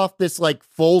 Finish off this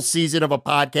full season of a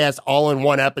podcast all in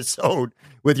one episode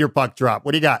with your puck drop.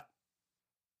 What do you got?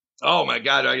 Oh my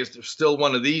God! I guess there's still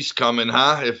one of these coming,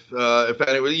 huh? If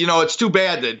anyway, it's too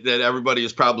bad that everybody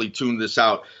has probably tuned this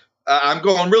out. I'm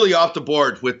going really off the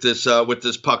board with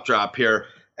this puck drop here,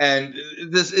 and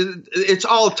it's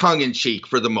all tongue in cheek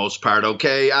for the most part.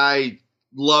 Okay, I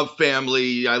love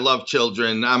family, I love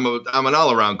children. I'm an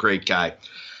all around great guy.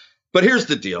 But here's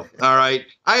the deal. All right,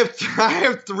 I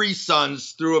have 3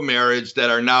 sons through a marriage that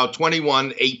are now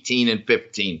 21, 18, and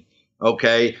 15.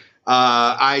 Okay,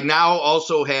 I now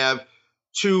also have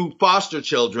 2 foster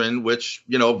children, which,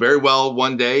 very well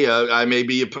one day I may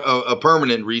be a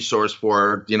permanent resource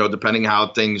for, depending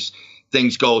how things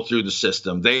go through the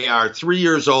system. They are 3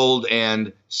 years old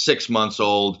and 6 months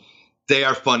old. They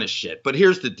are fun as shit. But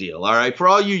here's the deal. All right. For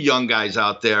all you young guys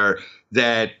out there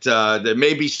that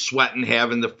may be sweating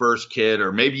having the first kid,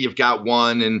 or maybe you've got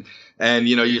one and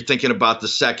you're thinking about the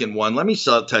second one, let me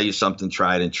tell you something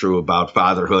tried and true about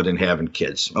fatherhood and having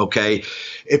kids. Okay.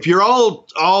 If you're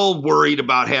all worried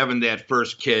about having that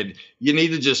first kid, you need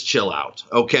to just chill out.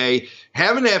 Okay.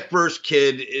 Having that first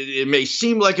kid, it may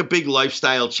seem like a big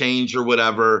lifestyle change or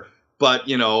whatever, but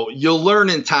you'll learn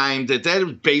in time that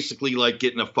is basically like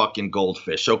getting a fucking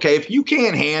goldfish. Okay. If you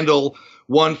can't handle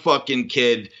one fucking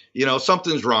kid,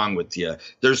 something's wrong with you.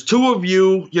 There's 2 of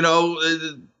you,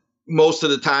 most of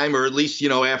the time, or at least,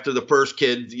 after the first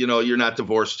kid, you're not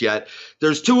divorced yet.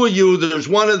 There's 2 of you. There's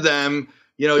one of them,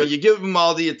 you give them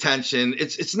all the attention.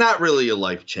 It's not really a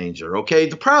life changer. Okay.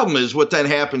 The problem is what then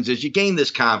happens is you gain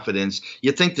this confidence.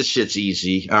 You think the shit's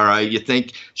easy. All right. You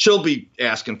think she'll be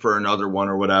asking for another one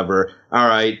or whatever. All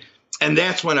right. And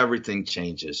that's when everything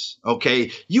changes.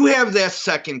 Okay. You have that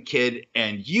second kid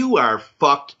and you are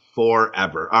fucked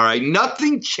forever. All right.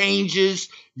 Nothing changes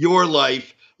your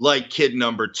life like kid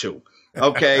number 2.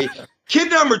 Okay. Kid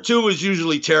number 2 is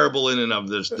usually terrible in and of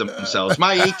themselves.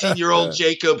 My 18-year-old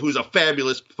Jacob, who's a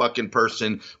fabulous fucking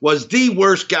person, was the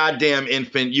worst goddamn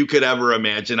infant you could ever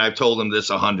imagine. I've told him this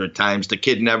 100 times. The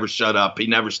kid never shut up. He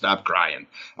never stopped crying.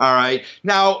 All right.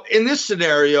 Now, in this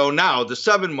scenario now, the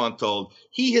 7-month-old,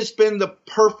 he has been the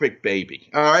perfect baby.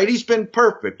 All right. He's been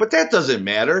perfect, but that doesn't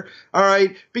matter. All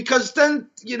right. Because then,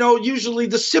 usually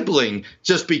the sibling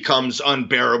just becomes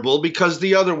unbearable because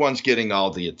the other one's getting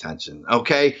all the attention.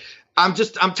 Okay. I'm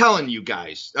telling you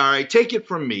guys. All right. Take it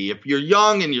from me. If you're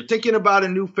young and you're thinking about a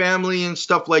new family and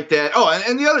stuff like that. Oh,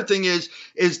 and the other thing is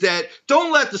that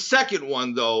don't let the second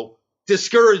one, though,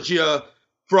 discourage you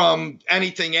from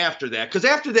anything after that. Because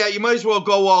after that, you might as well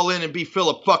go all in and be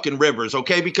Philip fucking Rivers,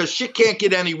 okay? Because shit can't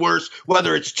get any worse,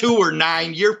 whether it's 2 or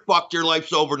 9. You're fucked. Your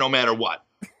life's over no matter what.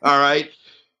 All right?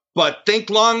 But think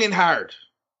long and hard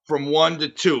from 1 to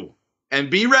 2.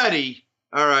 And be ready,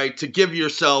 all right, to give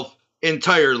yourself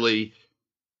entirely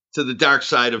to the dark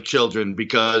side of children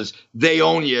because they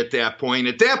own you at that point.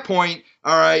 At that point,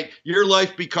 all right, your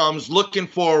life becomes looking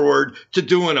forward to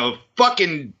doing a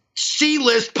fucking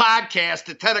C-list podcast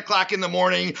at 10 o'clock in the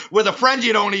morning with a friend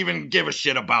you don't even give a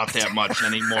shit about that much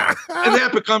anymore. And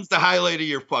that becomes the highlight of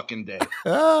your fucking day.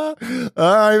 All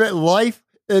right, life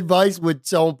advice with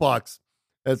Tone Pucks.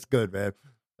 That's good, man.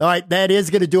 All right, that is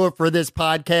going to do it for this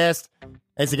podcast.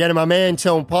 Thanks again to my man,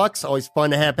 Tone Pucks. Always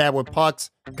fun to have that with Pucks.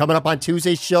 Coming up on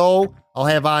Tuesday's show, I'll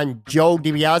have on Joe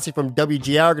DiBiase from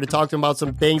WGR. We're going to talk to him about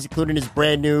some things, including his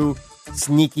brand new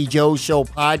Sneaky Joe Show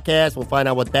podcast. We'll find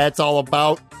out what that's all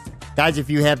about. Guys, if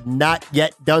you have not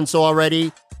yet done so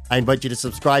already, I invite you to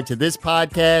subscribe to this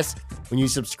podcast. When you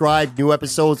subscribe, new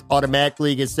episodes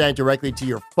automatically get sent directly to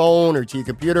your phone or to your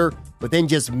computer within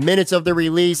just minutes of the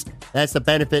release. That's the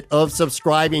benefit of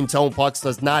subscribing. Tone Pucks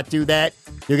does not do that.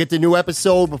 You'll get the new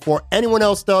episode before anyone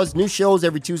else does. New shows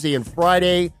every Tuesday and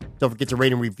Friday. Don't forget to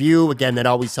rate and review. Again, that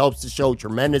always helps the show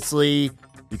tremendously.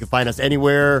 You can find us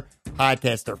anywhere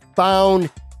podcasts are found.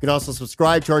 You can also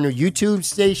subscribe to our new YouTube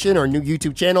station, or new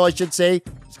YouTube channel, I should say.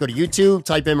 Just go to YouTube,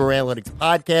 type in Morana Analytics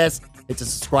Podcast. Hit the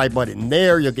subscribe button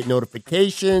there. You'll get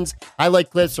notifications, highlight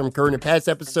clips from current and past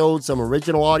episodes, some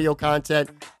original audio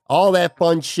content, all that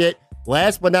fun shit.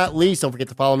 Last but not least, don't forget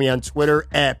to follow me on Twitter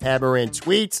at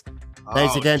PatMoranTweets.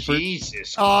 Thanks again for...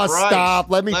 Jesus Christ.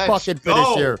 Stop. Let me fucking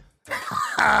finish here.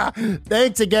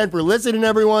 Thanks again for listening,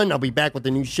 everyone. I'll be back with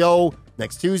a new show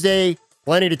next Tuesday.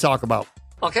 Plenty to talk about.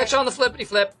 I'll catch you on the flippity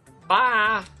flip.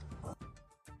 Bye.